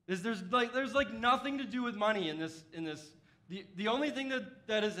 There's nothing to do with money in this. The only thing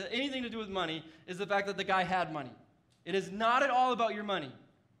that is anything to do with money is the fact that the guy had money. It is not at all about your money.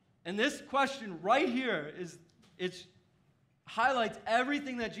 And this question right here highlights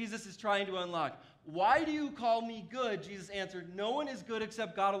everything that Jesus is trying to unlock. Why do you call me good? Jesus answered, no one is good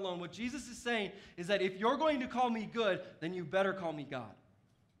except God alone. What Jesus is saying is that if you're going to call me good, then you better call me God.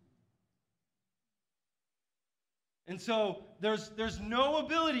 And so there's no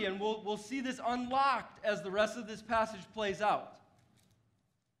ability, and we'll see this unlocked as the rest of this passage plays out.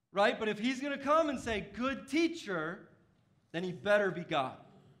 Right? But if he's going to come and say, good teacher, then he better be God.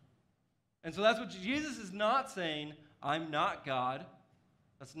 And so that's what Jesus is not saying, I'm not God.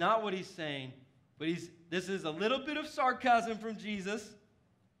 That's not what he's saying. But this is a little bit of sarcasm from Jesus,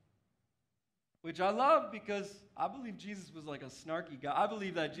 which I love because I believe Jesus was like a snarky guy. I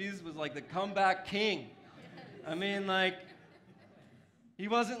believe that Jesus was like the comeback king. I mean, like, he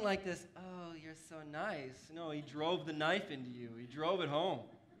wasn't like this, oh, you're so nice. No, he drove the knife into you. He drove it home.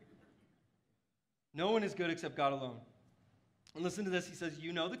 No one is good except God alone. And listen to this. He says,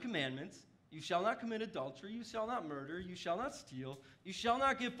 you know the commandments. You shall not commit adultery. You shall not murder. You shall not steal. You shall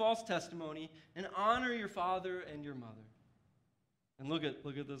not give false testimony. And honor your father and your mother. And look at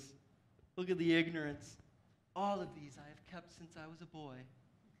this. Look at the ignorance. All of these I have kept since I was a boy,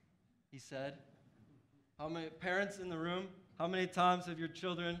 he said. How many parents in the room? How many times have your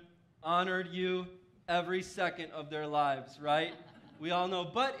children honored you every second of their lives, right? We all know.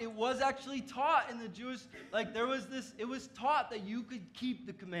 But it was actually taught in the Jewish, it was taught that you could keep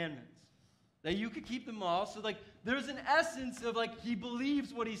the commandments. That you could keep them all. So, there's an essence of, he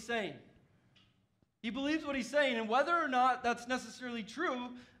believes what he's saying. He believes what he's saying. And whether or not that's necessarily true,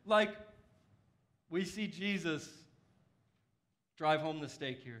 we see Jesus drive home the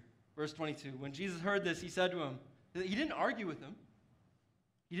stake here. Verse 22. When Jesus heard this, he said to him, he didn't argue with him.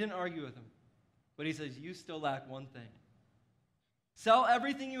 He didn't argue with him. But he says, you still lack one thing. Sell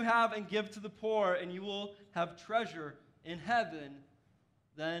everything you have and give to the poor, and you will have treasure in heaven.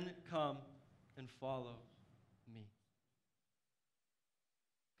 Then come and follow me.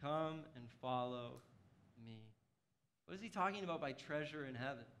 Come and follow me. What is he talking about by treasure in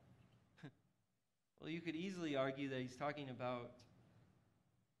heaven? Well, you could easily argue that he's talking about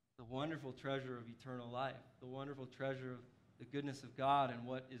the wonderful treasure of eternal life, the wonderful treasure of the goodness of God and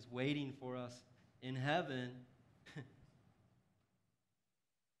what is waiting for us in heaven.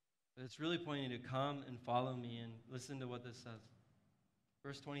 But it's really pointing to come and follow me, and listen to what this says.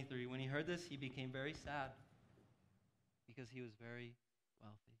 Verse 23, when he heard this, he became very sad because he was very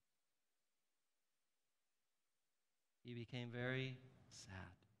wealthy. He became very sad.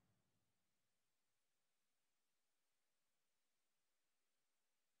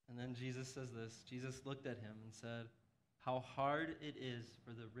 And then Jesus says this. Jesus looked at him and said, how hard it is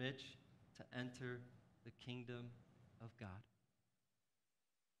for the rich to enter the kingdom of God.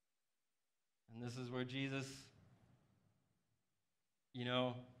 And this is where Jesus,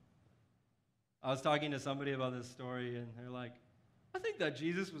 I was talking to somebody about this story, and they're like, I think that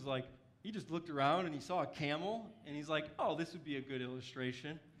Jesus was like, he just looked around and he saw a camel, and he's like, oh, this would be a good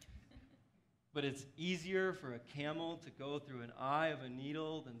illustration. But it's easier for a camel to go through an eye of a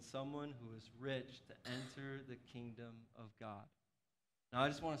needle than someone who is rich to enter the kingdom of God. Now, I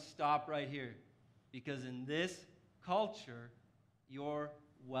just want to stop right here, because in this culture, your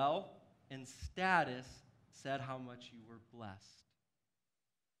wealth and status said how much you were blessed.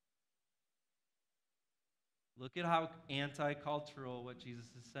 Look at how anti-cultural what Jesus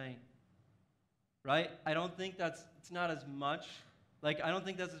is saying. Right? I don't think it's not as much, I don't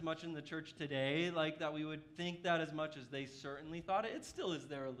think that's as much in the church today, that we would think that as much as they certainly thought it. It still is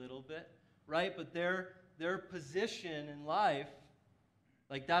there a little bit, right? But their position in life,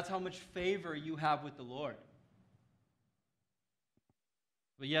 that's how much favor you have with the Lord.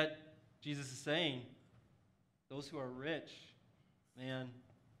 But yet, Jesus is saying, those who are rich, man,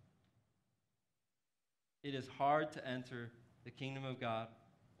 it is hard to enter the kingdom of God.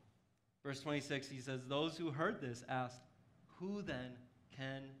 Verse 26, he says, those who heard this asked, who then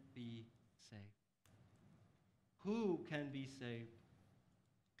can be saved? Who can be saved?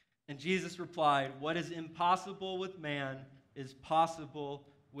 And Jesus replied, what is impossible with man is possible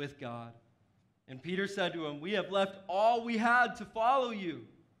with God. And Peter said to him, we have left all we had to follow you.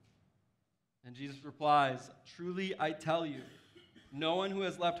 And Jesus replies, truly I tell you, no one who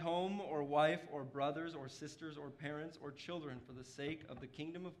has left home or wife or brothers or sisters or parents or children for the sake of the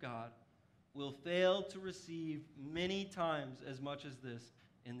kingdom of God will fail to receive many times as much as this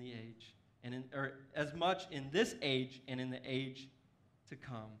in the age, or as much in this age and in the age to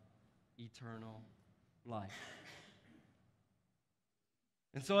come, eternal life.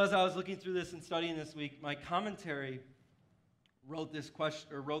 And so as I was looking through this and studying this week, my commentary wrote this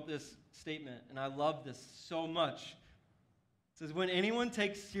statement, and I love this so much. says, when anyone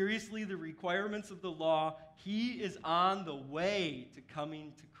takes seriously the requirements of the law, he is on the way to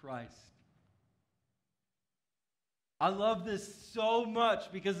coming to Christ. I love this so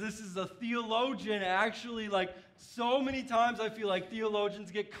much because this is a theologian actually, like so many times I feel like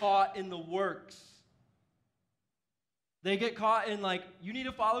theologians get caught in the works. They get caught in like, you need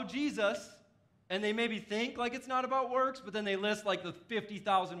to follow Jesus, and they maybe think like it's not about works, but then they list like the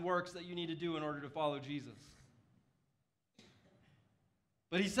 50,000 works that you need to do in order to follow Jesus.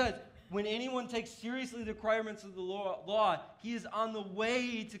 But he says, when anyone takes seriously the requirements of the law, he is on the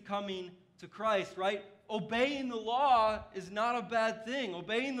way to coming to Christ, right? Obeying the law is not a bad thing.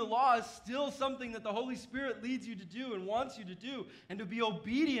 Obeying the law is still something that the Holy Spirit leads you to do and wants you to do, and to be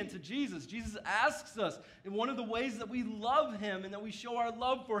obedient to Jesus. Jesus asks us, and one of the ways that we love him and that we show our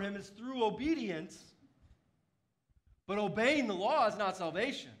love for him is through obedience. But obeying the law is not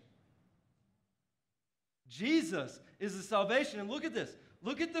salvation. Jesus is the salvation. And look at this.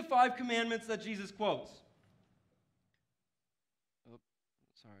 Look at the 5 commandments that Jesus quotes. Oh,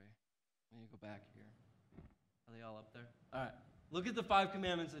 sorry. Let me go back here. Are they all up there? All right. Look at the 5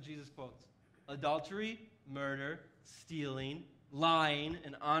 commandments that Jesus quotes. Adultery, murder, stealing, lying,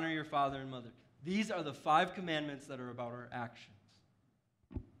 and honor your father and mother. These are the 5 commandments that are about our actions.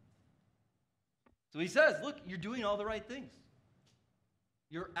 So he says, look, you're doing all the right things.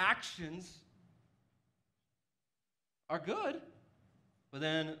 Your actions are good. But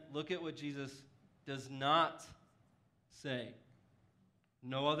then look at what Jesus does not say.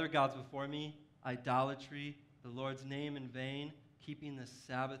 No other gods before me, idolatry, the Lord's name in vain, keeping the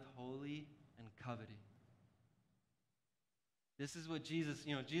Sabbath holy, and coveting. This is what Jesus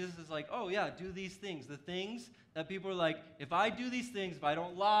is like, oh yeah, do these things. The things that people are like, if I do these things, if I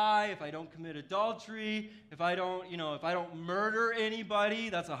don't lie, if I don't commit adultery, if I don't murder anybody,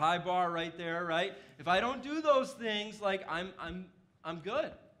 that's a high bar right there, right? If I don't do those things, like I'm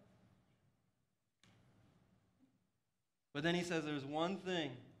good. But then he says there's one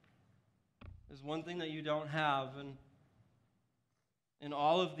thing that you don't have, and in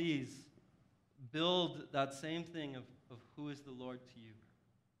all of these, build that same thing of who is the Lord to you.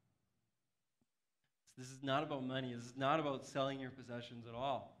 This is not about money. This is not about selling your possessions at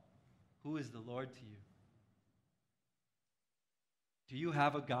all. Who is the Lord to you? Do you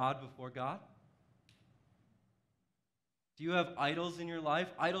have a God before God? Do you have idols in your life?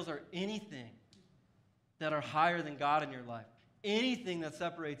 Idols are anything that are higher than God in your life. Anything that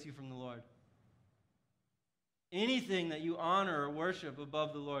separates you from the Lord. Anything that you honor or worship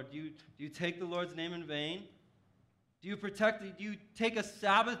above the Lord. Do you take the Lord's name in vain? Do you take a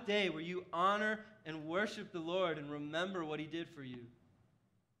Sabbath day where you honor and worship the Lord and remember what he did for you?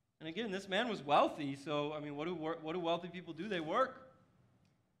 And again, this man was wealthy, so I mean, what do wealthy people do? They work.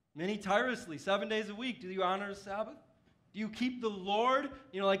 Many tirelessly, 7 days a week. Do you honor the Sabbath? Do you keep the Lord?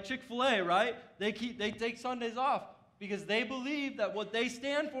 Like Chick-fil-A, right? They take Sundays off because they believe that what they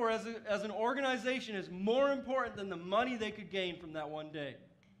stand for as an organization is more important than the money they could gain from that one day.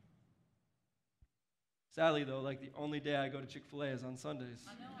 Sadly, though, like the only day I go to Chick-fil-A is on Sundays.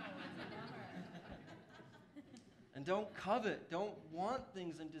 I know, it's a bummer. And don't covet, don't want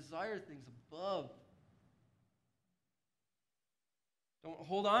things and desire things above. Don't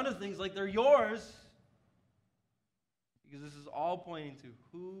hold on to things like they're yours. Because this is all pointing to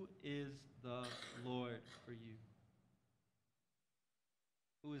who is the Lord for you.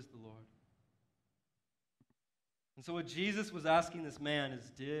 Who is the Lord? And so what Jesus was asking this man is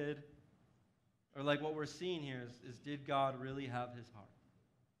what we're seeing here is did God really have his heart?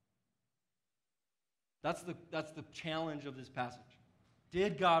 That's the challenge of this passage.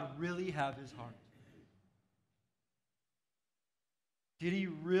 Did God really have his heart? Did he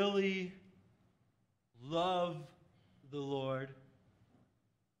really love the Lord?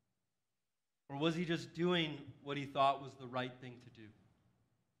 Or was he just doing what he thought was the right thing to do?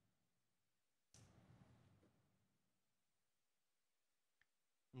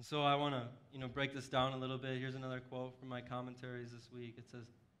 And so I want to, break this down a little bit. Here's another quote from my commentaries this week. It says,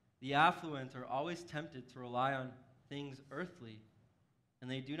 "The affluent are always tempted to rely on things earthly, and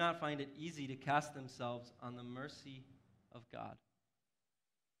they do not find it easy to cast themselves on the mercy of God."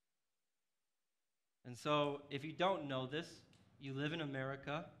 And so, if you don't know this, you live in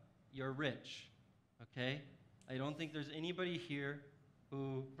America, you're rich, okay? I don't think there's anybody here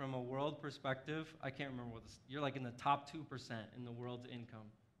who, from a world perspective, I can't remember you're like in the top 2% in the world's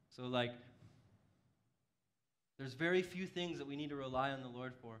income. So there's very few things that we need to rely on the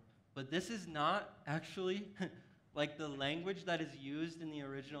Lord for. But this is not actually, like the language that is used in the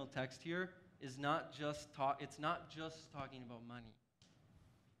original text here is not just it's not just talking about money.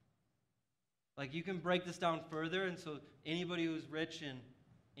 Like, you can break this down further, and so anybody who's rich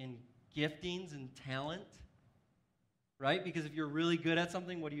in giftings and talent, right? Because if you're really good at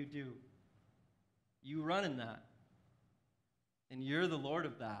something, what do? You run in that. And you're the Lord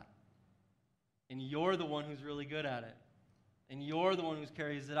of that. And you're the one who's really good at it. And you're the one who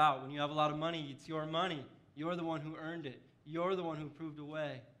carries it out. When you have a lot of money, it's your money. You're the one who earned it. You're the one who proved a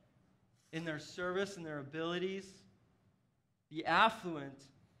way. In their service and their abilities, the affluent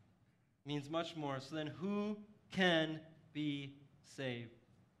means much more. So then who can be saved?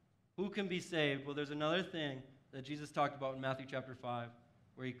 Who can be saved? Well, there's another thing that Jesus talked about in Matthew chapter 5,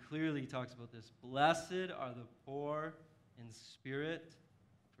 where he clearly talks about this. Blessed are the poor in spirit,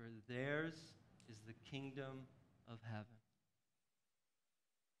 for theirs is the kingdom of heaven.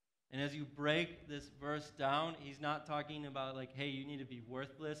 And as you break this verse down, he's not talking about like, hey, you need to be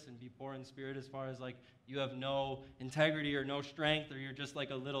worthless and be poor in spirit as far as like you have no integrity or no strength, or you're just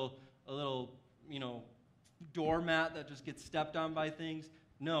like a little, doormat that just gets stepped on by things.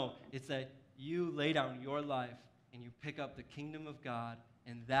 No, it's that you lay down your life and you pick up the kingdom of God,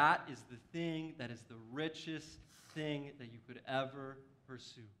 and that is the thing that is the richest thing that you could ever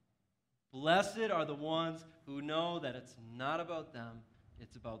pursue. Blessed are the ones who know that it's not about them,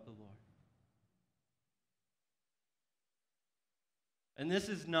 it's about the Lord. And this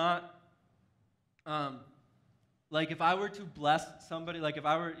is not, like if I were to bless somebody, like if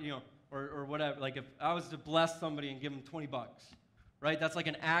I were, or whatever, like if I was to bless somebody and give them $20, right? That's like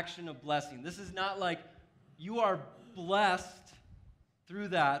an action of blessing. This is not like you are blessed through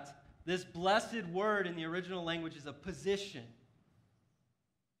that. This blessed word in the original language is a position.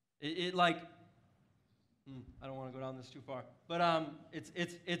 It like, I don't want to go down this too far, but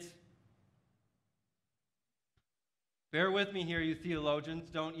it's. Bear with me here, you theologians.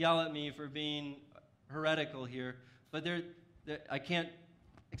 Don't yell at me for being heretical here. But I can't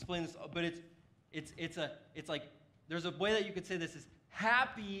explain this. But it's like there's a way that you could say this is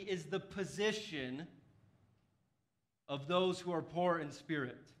happy is the position of those who are poor in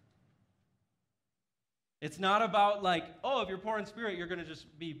spirit. It's not about like, oh, if you're poor in spirit, you're going to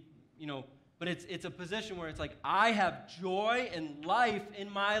just be, but it's a position where it's like, I have joy and life in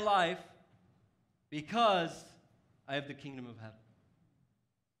my life because I have the kingdom of heaven.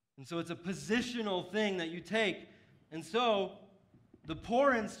 And so it's a positional thing that you take. And so the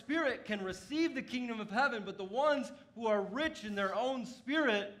poor in spirit can receive the kingdom of heaven, but the ones who are rich in their own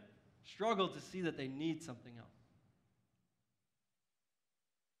spirit struggle to see that they need something else.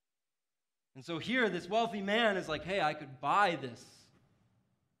 And so here, this wealthy man is like, hey, I could buy this.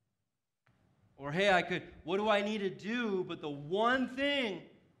 Or, hey, what do I need to do? But the one thing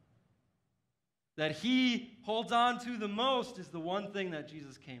that he holds on to the most is the one thing that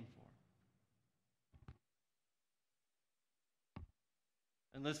Jesus came for.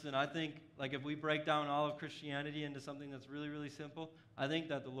 And listen, I think, like if we break down all of Christianity into something that's really, really simple, I think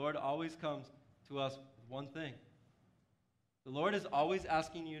that the Lord always comes to us with one thing. The Lord is always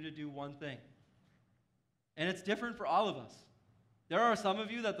asking you to do one thing. And it's different for all of us. There are some of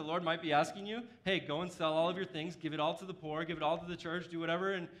you that the Lord might be asking you, hey, go and sell all of your things, give it all to the poor, give it all to the church, do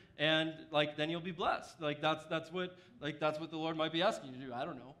whatever, and like then you'll be blessed. Like that's what the Lord might be asking you to do. I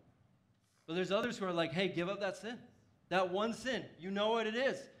don't know. But there's others who are like, hey, give up that sin. That one sin. You know what it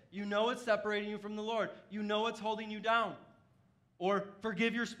is. You know it's separating you from the Lord. You know it's holding you down. Or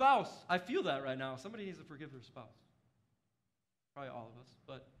forgive your spouse. I feel that right now. Somebody needs to forgive their spouse. Probably all of us,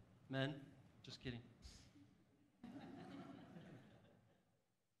 but men, just kidding.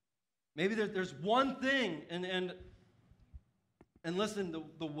 Maybe there's one thing, and listen,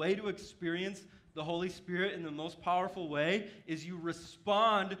 the way to experience the Holy Spirit in the most powerful way is you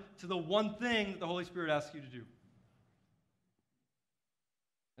respond to the one thing that the Holy Spirit asks you to do.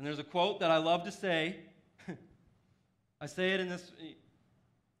 And there's a quote that I love to say. I say it in this,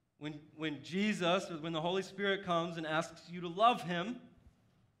 when Jesus, or when the Holy Spirit comes and asks you to love him,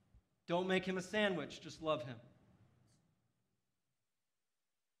 don't make him a sandwich, just love him.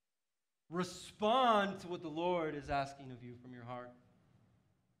 Respond to what the Lord is asking of you from your heart.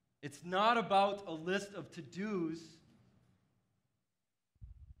 It's not about a list of to-dos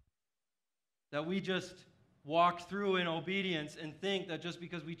that we just walk through in obedience and think that just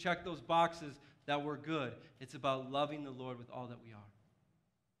because we check those boxes that we're good. It's about loving the Lord with all that we are.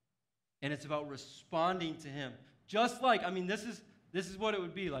 And it's about responding to him. Just like, this is what it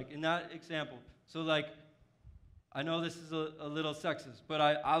would be like in that example. So like, I know this is a little sexist, but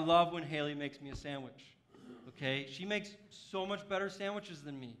I love when Haley makes me a sandwich, okay? She makes so much better sandwiches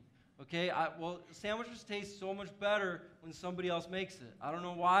than me, okay? Sandwiches taste so much better when somebody else makes it. I don't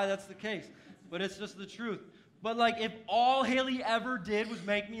know why that's the case, but it's just the truth. But like if all Haley ever did was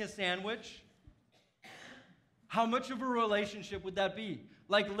make me a sandwich, How much of a relationship would that be?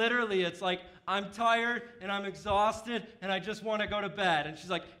 Like literally, it's like, I'm tired and I'm exhausted and I just want to go to bed. And she's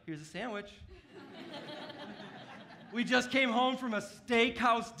like, here's a sandwich. We just came home from a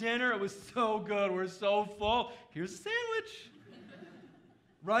steakhouse dinner. It was so good. We're so full. Here's a sandwich.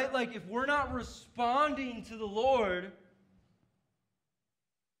 Right? Like if we're not responding to the Lord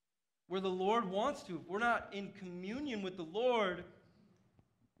where the Lord wants to, if we're not in communion with the Lord,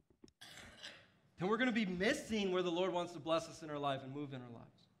 then we're going to be missing where the Lord wants to bless us in our life and move in our lives.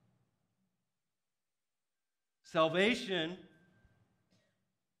 Salvation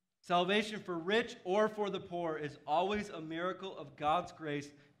for rich or for the poor is always a miracle of God's grace.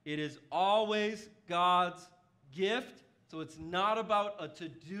 It is always God's gift. So it's not about a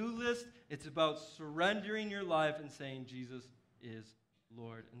to-do list. It's about surrendering your life and saying, Jesus is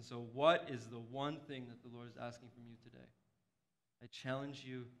Lord. And so what is the one thing that the Lord is asking from you today? I challenge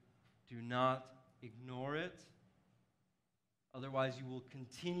you, do not ignore it. Otherwise, you will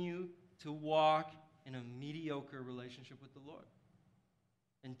continue to walk in a mediocre relationship with the Lord.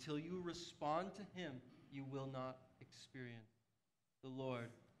 Until you respond to Him, you will not experience the Lord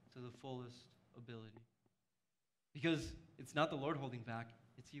to the fullest ability. Because it's not the Lord holding back,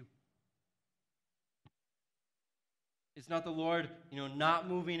 it's you. It's not the Lord, not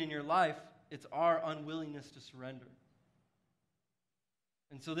moving in your life. It's our unwillingness to surrender.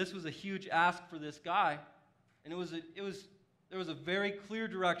 And so this was a huge ask for this guy, and there was a very clear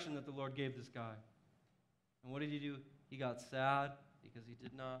direction that the Lord gave this guy. And what did he do? He got sad because he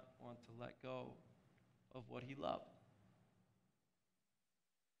did not want to let go of what he loved.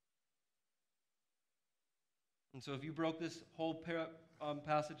 And so if you broke this whole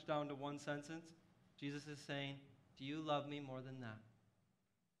passage down to one sentence, Jesus is saying, do you love me more than that?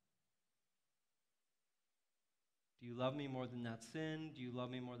 Do you love me more than that sin? Do you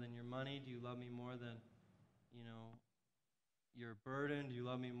love me more than your money? Do you love me more than, your burden? Do you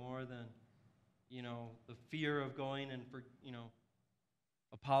love me more than, the fear of going and,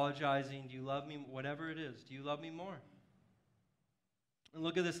 apologizing? Do you love me? Whatever it is, do you love me more? And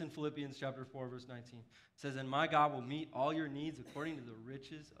look at this in Philippians chapter 4, verse 19. It says, and my God will meet all your needs according to the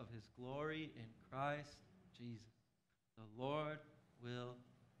riches of His glory in Christ Jesus. The Lord will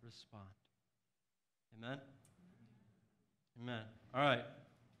respond. Amen? Amen. All right.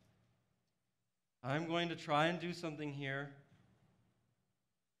 I'm going to try and do something here.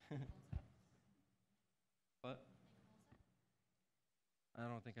 What? I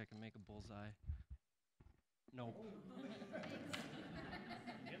don't think I can make a bullseye. Nope.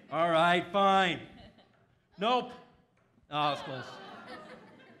 All right, fine. Nope. Oh, it's close.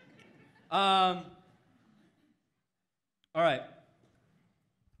 All right.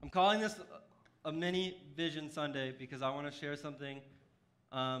 I'm calling this a mini Vision Sunday because I want to share something.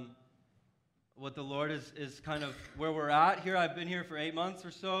 What the Lord is kind of where we're at here. I've been here for 8 months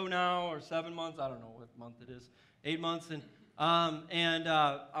or so now, or 7 months. I don't know what month it is. 8 months, and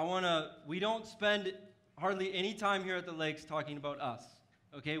I want to. We don't spend hardly any time here at the Lakes talking about us.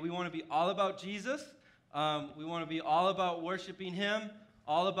 Okay, we want to be all about Jesus. We want to be all about worshiping Him,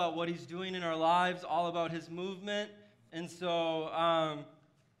 all about what He's doing in our lives, all about His movement. And so,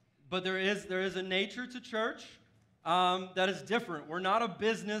 but there is a nature to church that is different. We're not a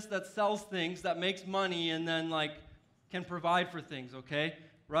business that sells things, that makes money, and then can provide for things. Okay,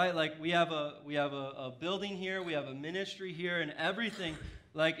 right? Like we have a building here, we have a ministry here, and everything.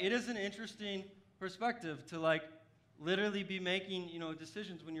 It is an interesting perspective to literally be making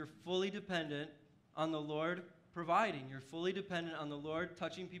decisions when you're fully dependent on the Lord providing. You're fully dependent on the Lord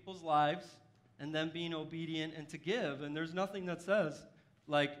touching people's lives and them being obedient and to give. And there's nothing that says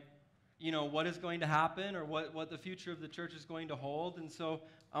what is going to happen or what the future of the church is going to hold. And so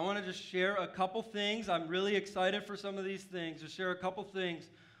I want to just share a couple things. I'm really excited for some of these things, to share a couple things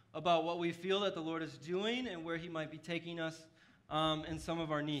about what we feel that the Lord is doing and where He might be taking us in some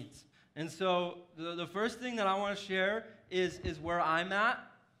of our needs. And so the first thing that I want to share is where I'm at.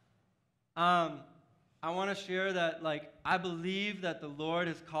 I want to share that I believe that the Lord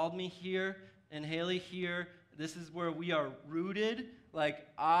has called me here and Haley here. This is where we are rooted.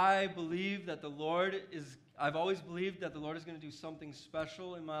 I believe that the Lord is, I've always believed that the Lord is going to do something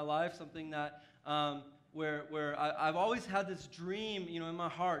special in my life, something that, where I've always had this dream, in my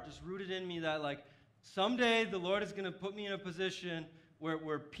heart, just rooted in me that someday the Lord is going to put me in a position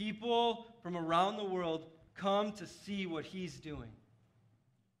where people from around the world come to see what He's doing.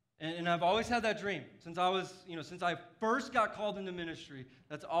 And I've always had that dream since I was, since I first got called into ministry.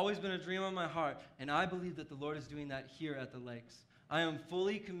 That's always been a dream on my heart. And I believe that the Lord is doing that here at the Lakes. I am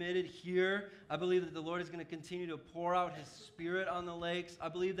fully committed here. I believe that the Lord is going to continue to pour out His Spirit on the Lakes. I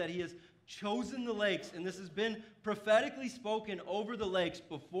believe that He is chosen the lakes, and this has been prophetically spoken over the lakes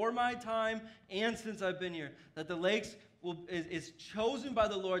before my time and since I've been here, that the lakes is chosen by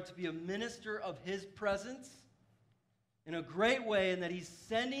the Lord to be a minister of his presence in a great way, and that he's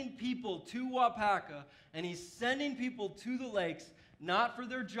sending people to Waupaca, and he's sending people to the lakes, not for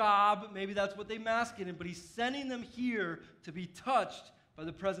their job, maybe that's what they mask it in, but he's sending them here to be touched by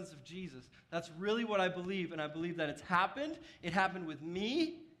the presence of Jesus. That's really what I believe, and I believe that it's happened. It happened with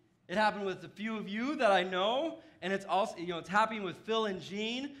me. It happened with a few of you that I know, and it's also, it's happening with Phil and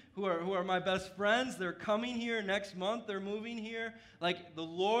Jean, who are my best friends. They're coming here next month. They're moving here. Like, the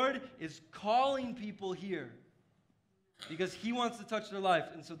Lord is calling people here because he wants to touch their life.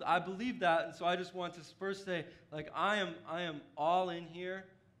 And so I believe that, and so I just want to first say, like, I am all in here.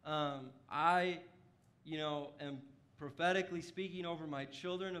 I am prophetically speaking over my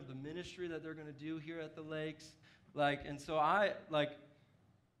children of the ministry that they're going to do here at the lakes. And so I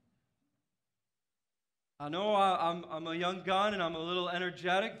know I'm a young gun and I'm a little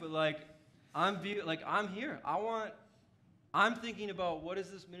energetic, but I'm here. I'm thinking about what is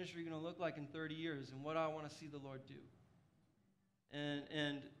this ministry going to look like in 30 years and what I want to see the Lord do.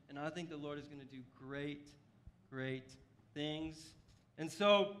 And I think the Lord is going to do great, great things. And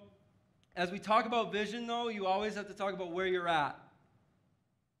so as we talk about vision, though, you always have to talk about where you're at.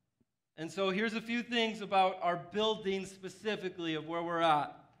 And so here's a few things about our building specifically of where we're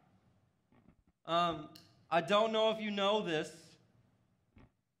at. I don't know if you know this,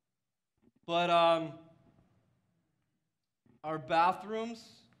 but our bathrooms,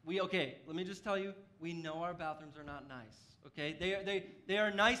 let me just tell you, we know our bathrooms are not nice. Okay, they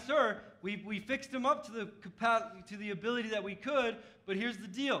are nicer. We fixed them up to the capacity, to the ability that we could. But here's the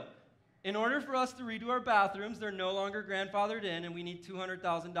deal: in order for us to redo our bathrooms, they're no longer grandfathered in, and we need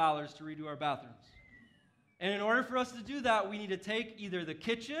 $200,000 to redo our bathrooms. And in order for us to do that, we need to take either the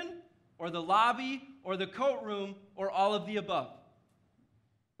kitchen, or the lobby, or the coat room, or all of the above.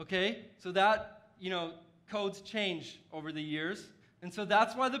 Okay, so that codes change over the years, and so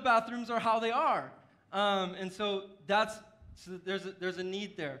that's why the bathrooms are how they are. And so there's a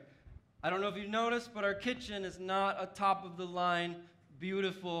need there. I don't know if you've noticed, but our kitchen is not a top-of-the-line,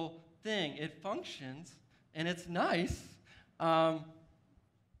 beautiful thing. It functions, and it's nice, but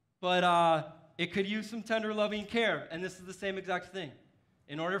it could use some tender, loving care, and this is the same exact thing.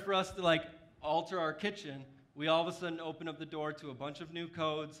 In order for us to, alter our kitchen, we all of a sudden open up the door to a bunch of new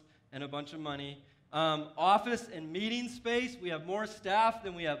codes and a bunch of money. Office and meeting space, we have more staff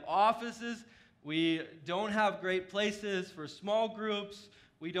than we have offices. We don't have great places for small groups.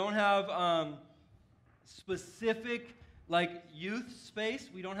 We don't have specific, youth space.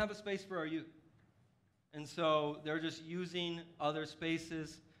 We don't have a space for our youth. And so they're just using other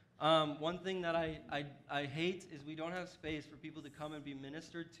spaces. One thing that I hate is we don't have space for people to come and be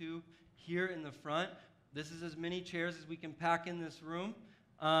ministered to here in the front. This is as many chairs as we can pack in this room.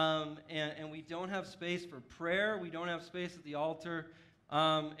 And we don't have space for prayer. We don't have space at the altar.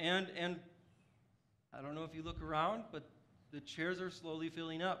 And I don't know if you look around, but the chairs are slowly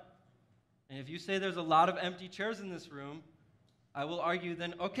filling up. And if you say there's a lot of empty chairs in this room, I will argue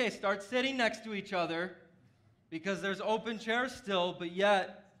then, okay, start sitting next to each other because there's open chairs still, but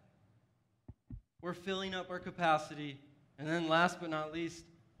yet we're filling up our capacity. And then last but not least,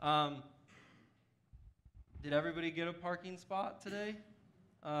 did everybody get a parking spot today?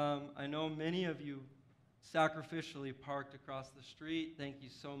 I know many of you sacrificially parked across the street. Thank you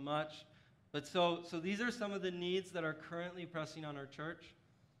so much. But so these are some of the needs that are currently pressing on our church.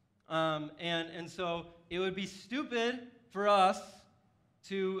 And so it would be stupid for us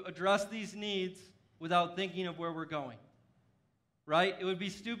to address these needs without thinking of where we're going. Right? It would be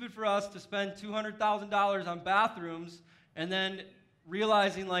stupid for us to spend $200,000 on bathrooms and then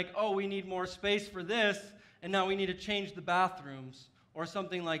realizing we need more space for this, and now we need to change the bathrooms or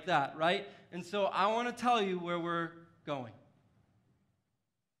something like that, right? And so I want to tell you where we're going.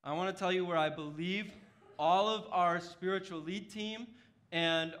 I want to tell you where I believe all of our spiritual lead team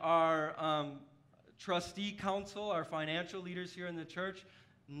and our trustee council, our financial leaders here in the church,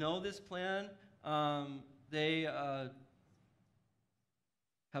 know this plan. They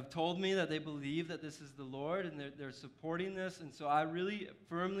have told me that they believe that this is the Lord, and they're supporting this. And so I really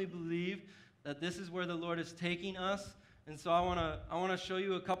firmly believe that this is where the Lord is taking us. And so I want to show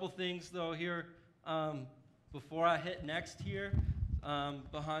you a couple things, though, here before I hit next here.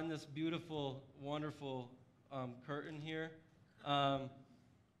 Behind this beautiful, wonderful curtain here. And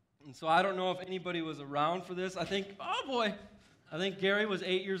so I don't know if anybody was around for this. I think Gary was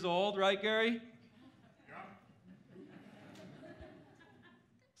 8 years old, right, Gary? Yeah.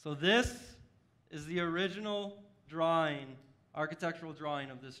 So this is the original drawing, architectural drawing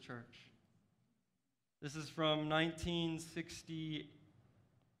of this church. This is from 1960.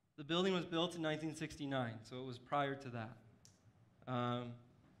 The building was built in 1969, so it was prior to that.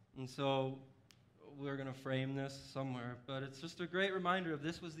 And so we're going to frame this somewhere, but it's just a great reminder of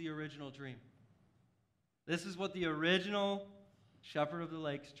this was the original dream. This is what the original Shepherd of the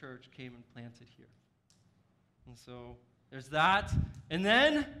Lakes Church came and planted here. And so there's that. And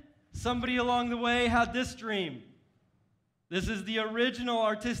then somebody along the way had this dream. This is the original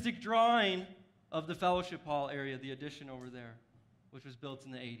artistic drawing of the fellowship hall area, the addition over there, which was built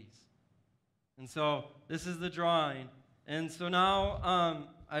in the 80s. And so this is the drawing. And so now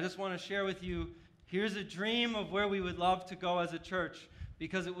I just want to share with you, here's a dream of where we would love to go as a church,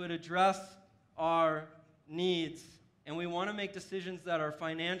 because it would address our needs. And we want to make decisions that are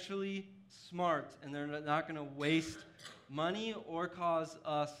financially smart, and they're not going to waste money or cause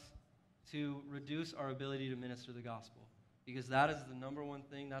us to reduce our ability to minister the gospel. Because that is the number one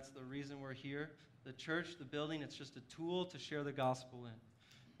thing. That's the reason we're here. The church, the building, it's just a tool to share the gospel in.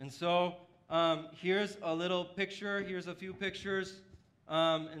 And so here's a little picture. Here's a few pictures.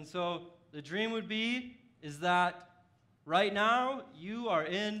 And so the dream would be is that right now you are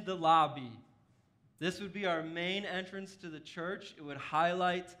in the lobby. This would be our main entrance to the church. It would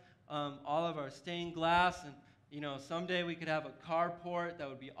highlight all of our stained glass. And, you know, someday we could have a carport. That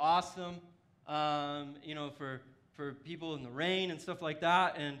would be awesome, you know, for people in the rain and stuff like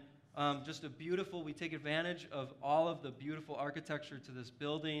that. And just a beautiful, we take advantage of all of the beautiful architecture to this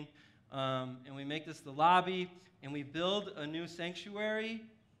building. And we make this the lobby. And we build a new sanctuary,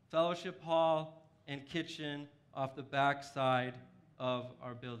 fellowship hall, and kitchen off the back side of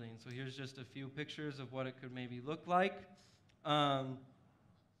our building. So here's just a few pictures of what it could maybe look like. And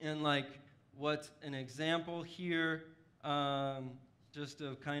like what's an example here, just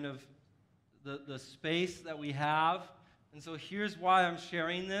of kind of the space that we have. And so here's why I'm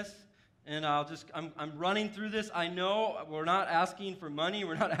sharing this. And I'm running through this. I know we're not asking for money.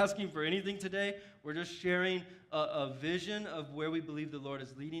 We're not asking for anything today. We're just sharing a vision of where we believe the Lord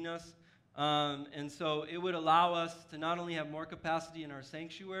is leading us. And so it would allow us to not only have more capacity in our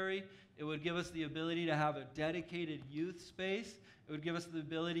sanctuary, it would give us the ability to have a dedicated youth space. It would give us the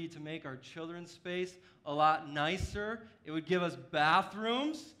ability to make our children's space a lot nicer. It would give us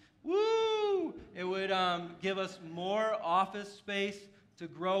bathrooms. Woo! It would give us more office space to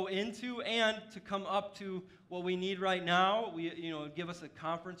grow into and to come up to what we need right now. It would give us a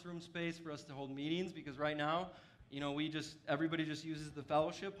conference room space for us to hold meetings, because right now, everybody just uses the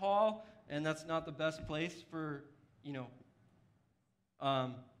fellowship hall, and that's not the best place for,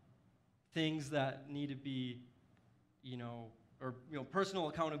 things that need to be, personal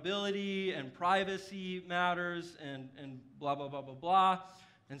accountability and privacy matters and blah, blah, blah, blah, blah.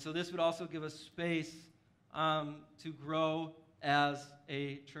 And so this would also give us space to grow as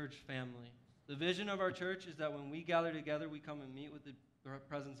a church family. The vision of our church is that when we gather together, we come and meet with the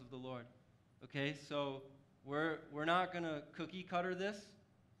presence of the Lord. Okay, so we're not going to cookie cutter this.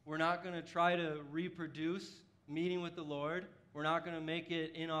 We're not going to try to reproduce meeting with the Lord. We're not going to make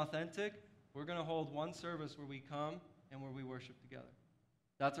it inauthentic. We're going to hold one service where we come and where we worship together.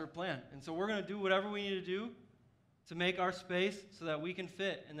 That's our plan. And so we're going to do whatever we need to do to make our space so that we can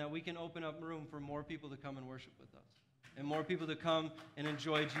fit and that we can open up room for more people to come and worship with us and more people to come and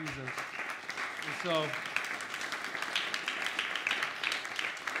enjoy Jesus. And so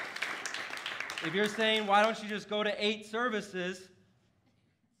if you're saying, why don't you just go to 8 services?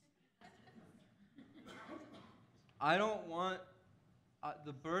 I don't want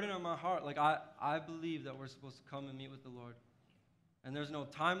the burden on my heart. Like, I believe that we're supposed to come and meet with the Lord. And there's no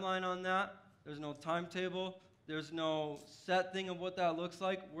timeline on that. There's no timetable. There's no set thing of what that looks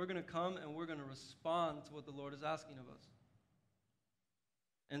like. We're going to come and we're going to respond to what the Lord is asking of us.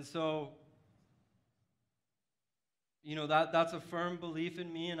 And so, that's a firm belief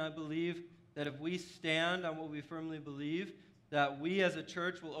in me, and I believe that if we stand on what we firmly believe, that we as a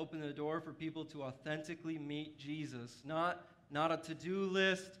church will open the door for people to authentically meet Jesus. Not a to-do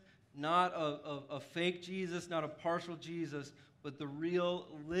list, not a fake Jesus, not a partial Jesus, but the real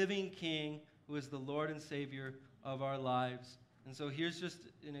living King who is the Lord and Savior of our lives. And so here's just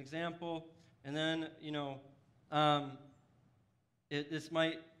an example. And then, this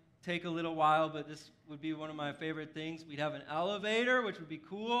might take a little while, but this would be one of my favorite things. We'd have an elevator, which would be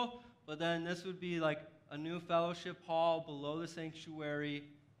cool, but then this would be like a new fellowship hall below the sanctuary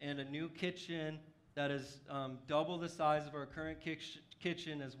and a new kitchen that is double the size of our current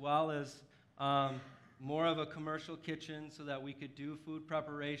kitchen, as well as more of a commercial kitchen so that we could do food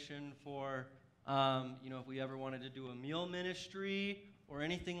preparation for, if we ever wanted to do a meal ministry or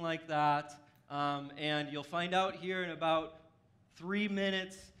anything like that. And you'll find out here in about 3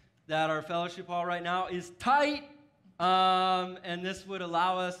 minutes that our fellowship hall right now is tight, and this would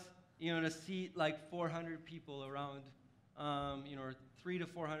allow us, to seat like 400 people around, or 300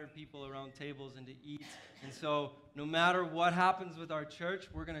 to 400 people around tables and to eat. And so no matter what happens with our church,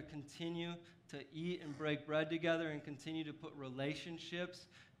 we're going to continue to eat and break bread together and continue to put relationships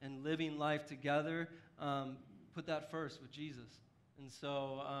and living life together, put that first with Jesus. And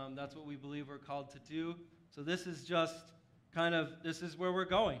so that's what we believe we're called to do. So this is just this is where we're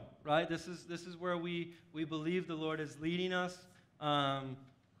going, right? This is where we believe the Lord is leading us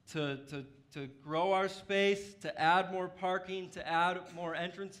to grow our space, to add more parking, to add more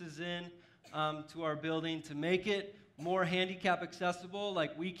entrances in to our building, to make it more handicap accessible.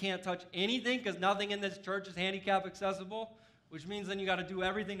 Like, we can't touch anything because nothing in this church is handicap accessible, which means then you got to do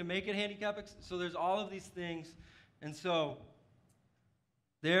everything to make it handicap accessible. So there's all of these things. And so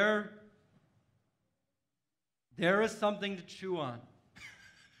there is something to chew on.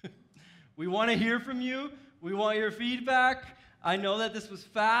 We want to hear from you. We want your feedback. I know that this was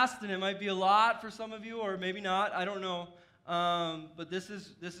fast, and it might be a lot for some of you, or maybe not. I don't know. But this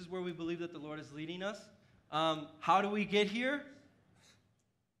is where we believe that the Lord is leading us. How do we get here?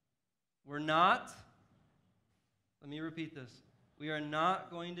 Let me repeat this. We are not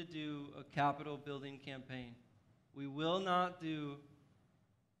going to do a capital building campaign. We will not do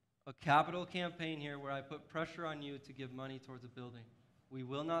a capital campaign here where I put pressure on you to give money towards a building. We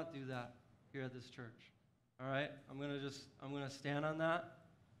will not do that here at this church. All right? I'm going to stand on that.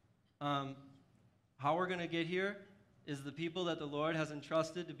 How we're going to get here is the people that the Lord has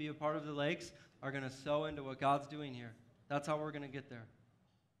entrusted to be a part of the Lakes are going to sow into what God's doing here. That's how we're going to get there.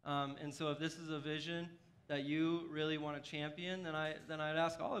 And so if this is a vision that you really want to champion, then I'd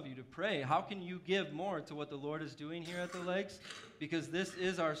ask all of you to pray. How can you give more to what the Lord is doing here at the Lakes? Because this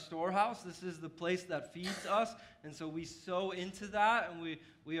is our storehouse. This is the place that feeds us. And so we sow into that, and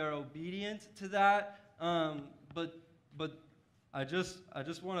we are obedient to that. But I just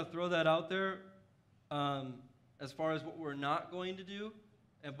want to throw that out there as far as what we're not going to do.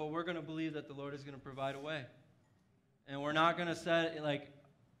 But we're going to believe that the Lord is going to provide a way. And we're not going to set,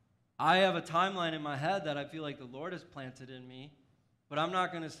 I have a timeline in my head that I feel like the Lord has planted in me, but I'm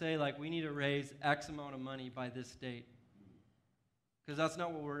not going to say, we need to raise X amount of money by this date. Because that's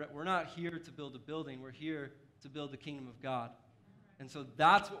not what we're not here to build a building. We're here to build the kingdom of God. And so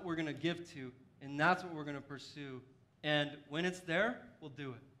that's what we're going to give to, and that's what we're going to pursue. And when it's there, we'll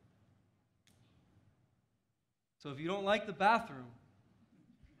do it. So if you don't like the bathroom,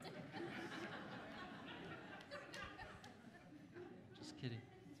 just kidding.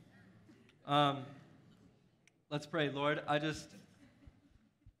 Let's pray. Lord,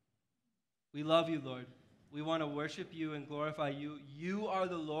 we love you, Lord. We want to worship you and glorify you. You are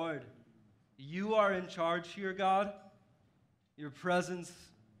the Lord. You are in charge here, God. Your presence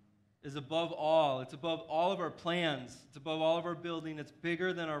is above all. It's above all of our plans. It's above all of our building. It's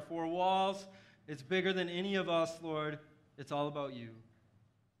bigger than our four walls. It's bigger than any of us, Lord. It's all about you.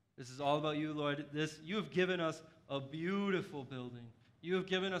 This is all about you, Lord. You have given us a beautiful building. You have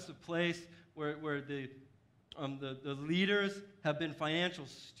given us a place where the leaders have been financial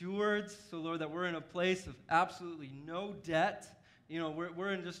stewards. So, Lord, that we're in a place of absolutely no debt.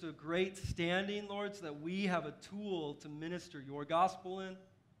 We're in just a great standing, Lord, so that we have a tool to minister your gospel in.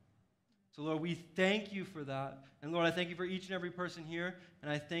 So, Lord, we thank you for that. And, Lord, I thank you for each and every person here,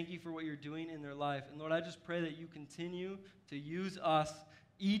 and I thank you for what you're doing in their life. And, Lord, I just pray that you continue to use us,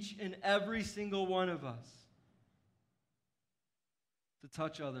 each and every single one of us, to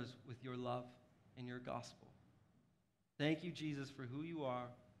touch others with your love and your gospel. Thank you, Jesus, for who you are.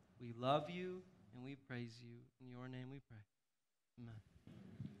 We love you, and we praise you. In your name we pray. Amen.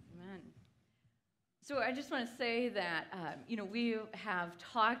 Amen. So I just want to say that, we have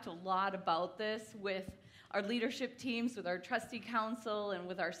talked a lot about this with our leadership teams, with our trustee council, and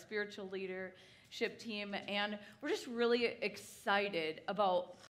with our spiritual leadership team, and we're just really excited about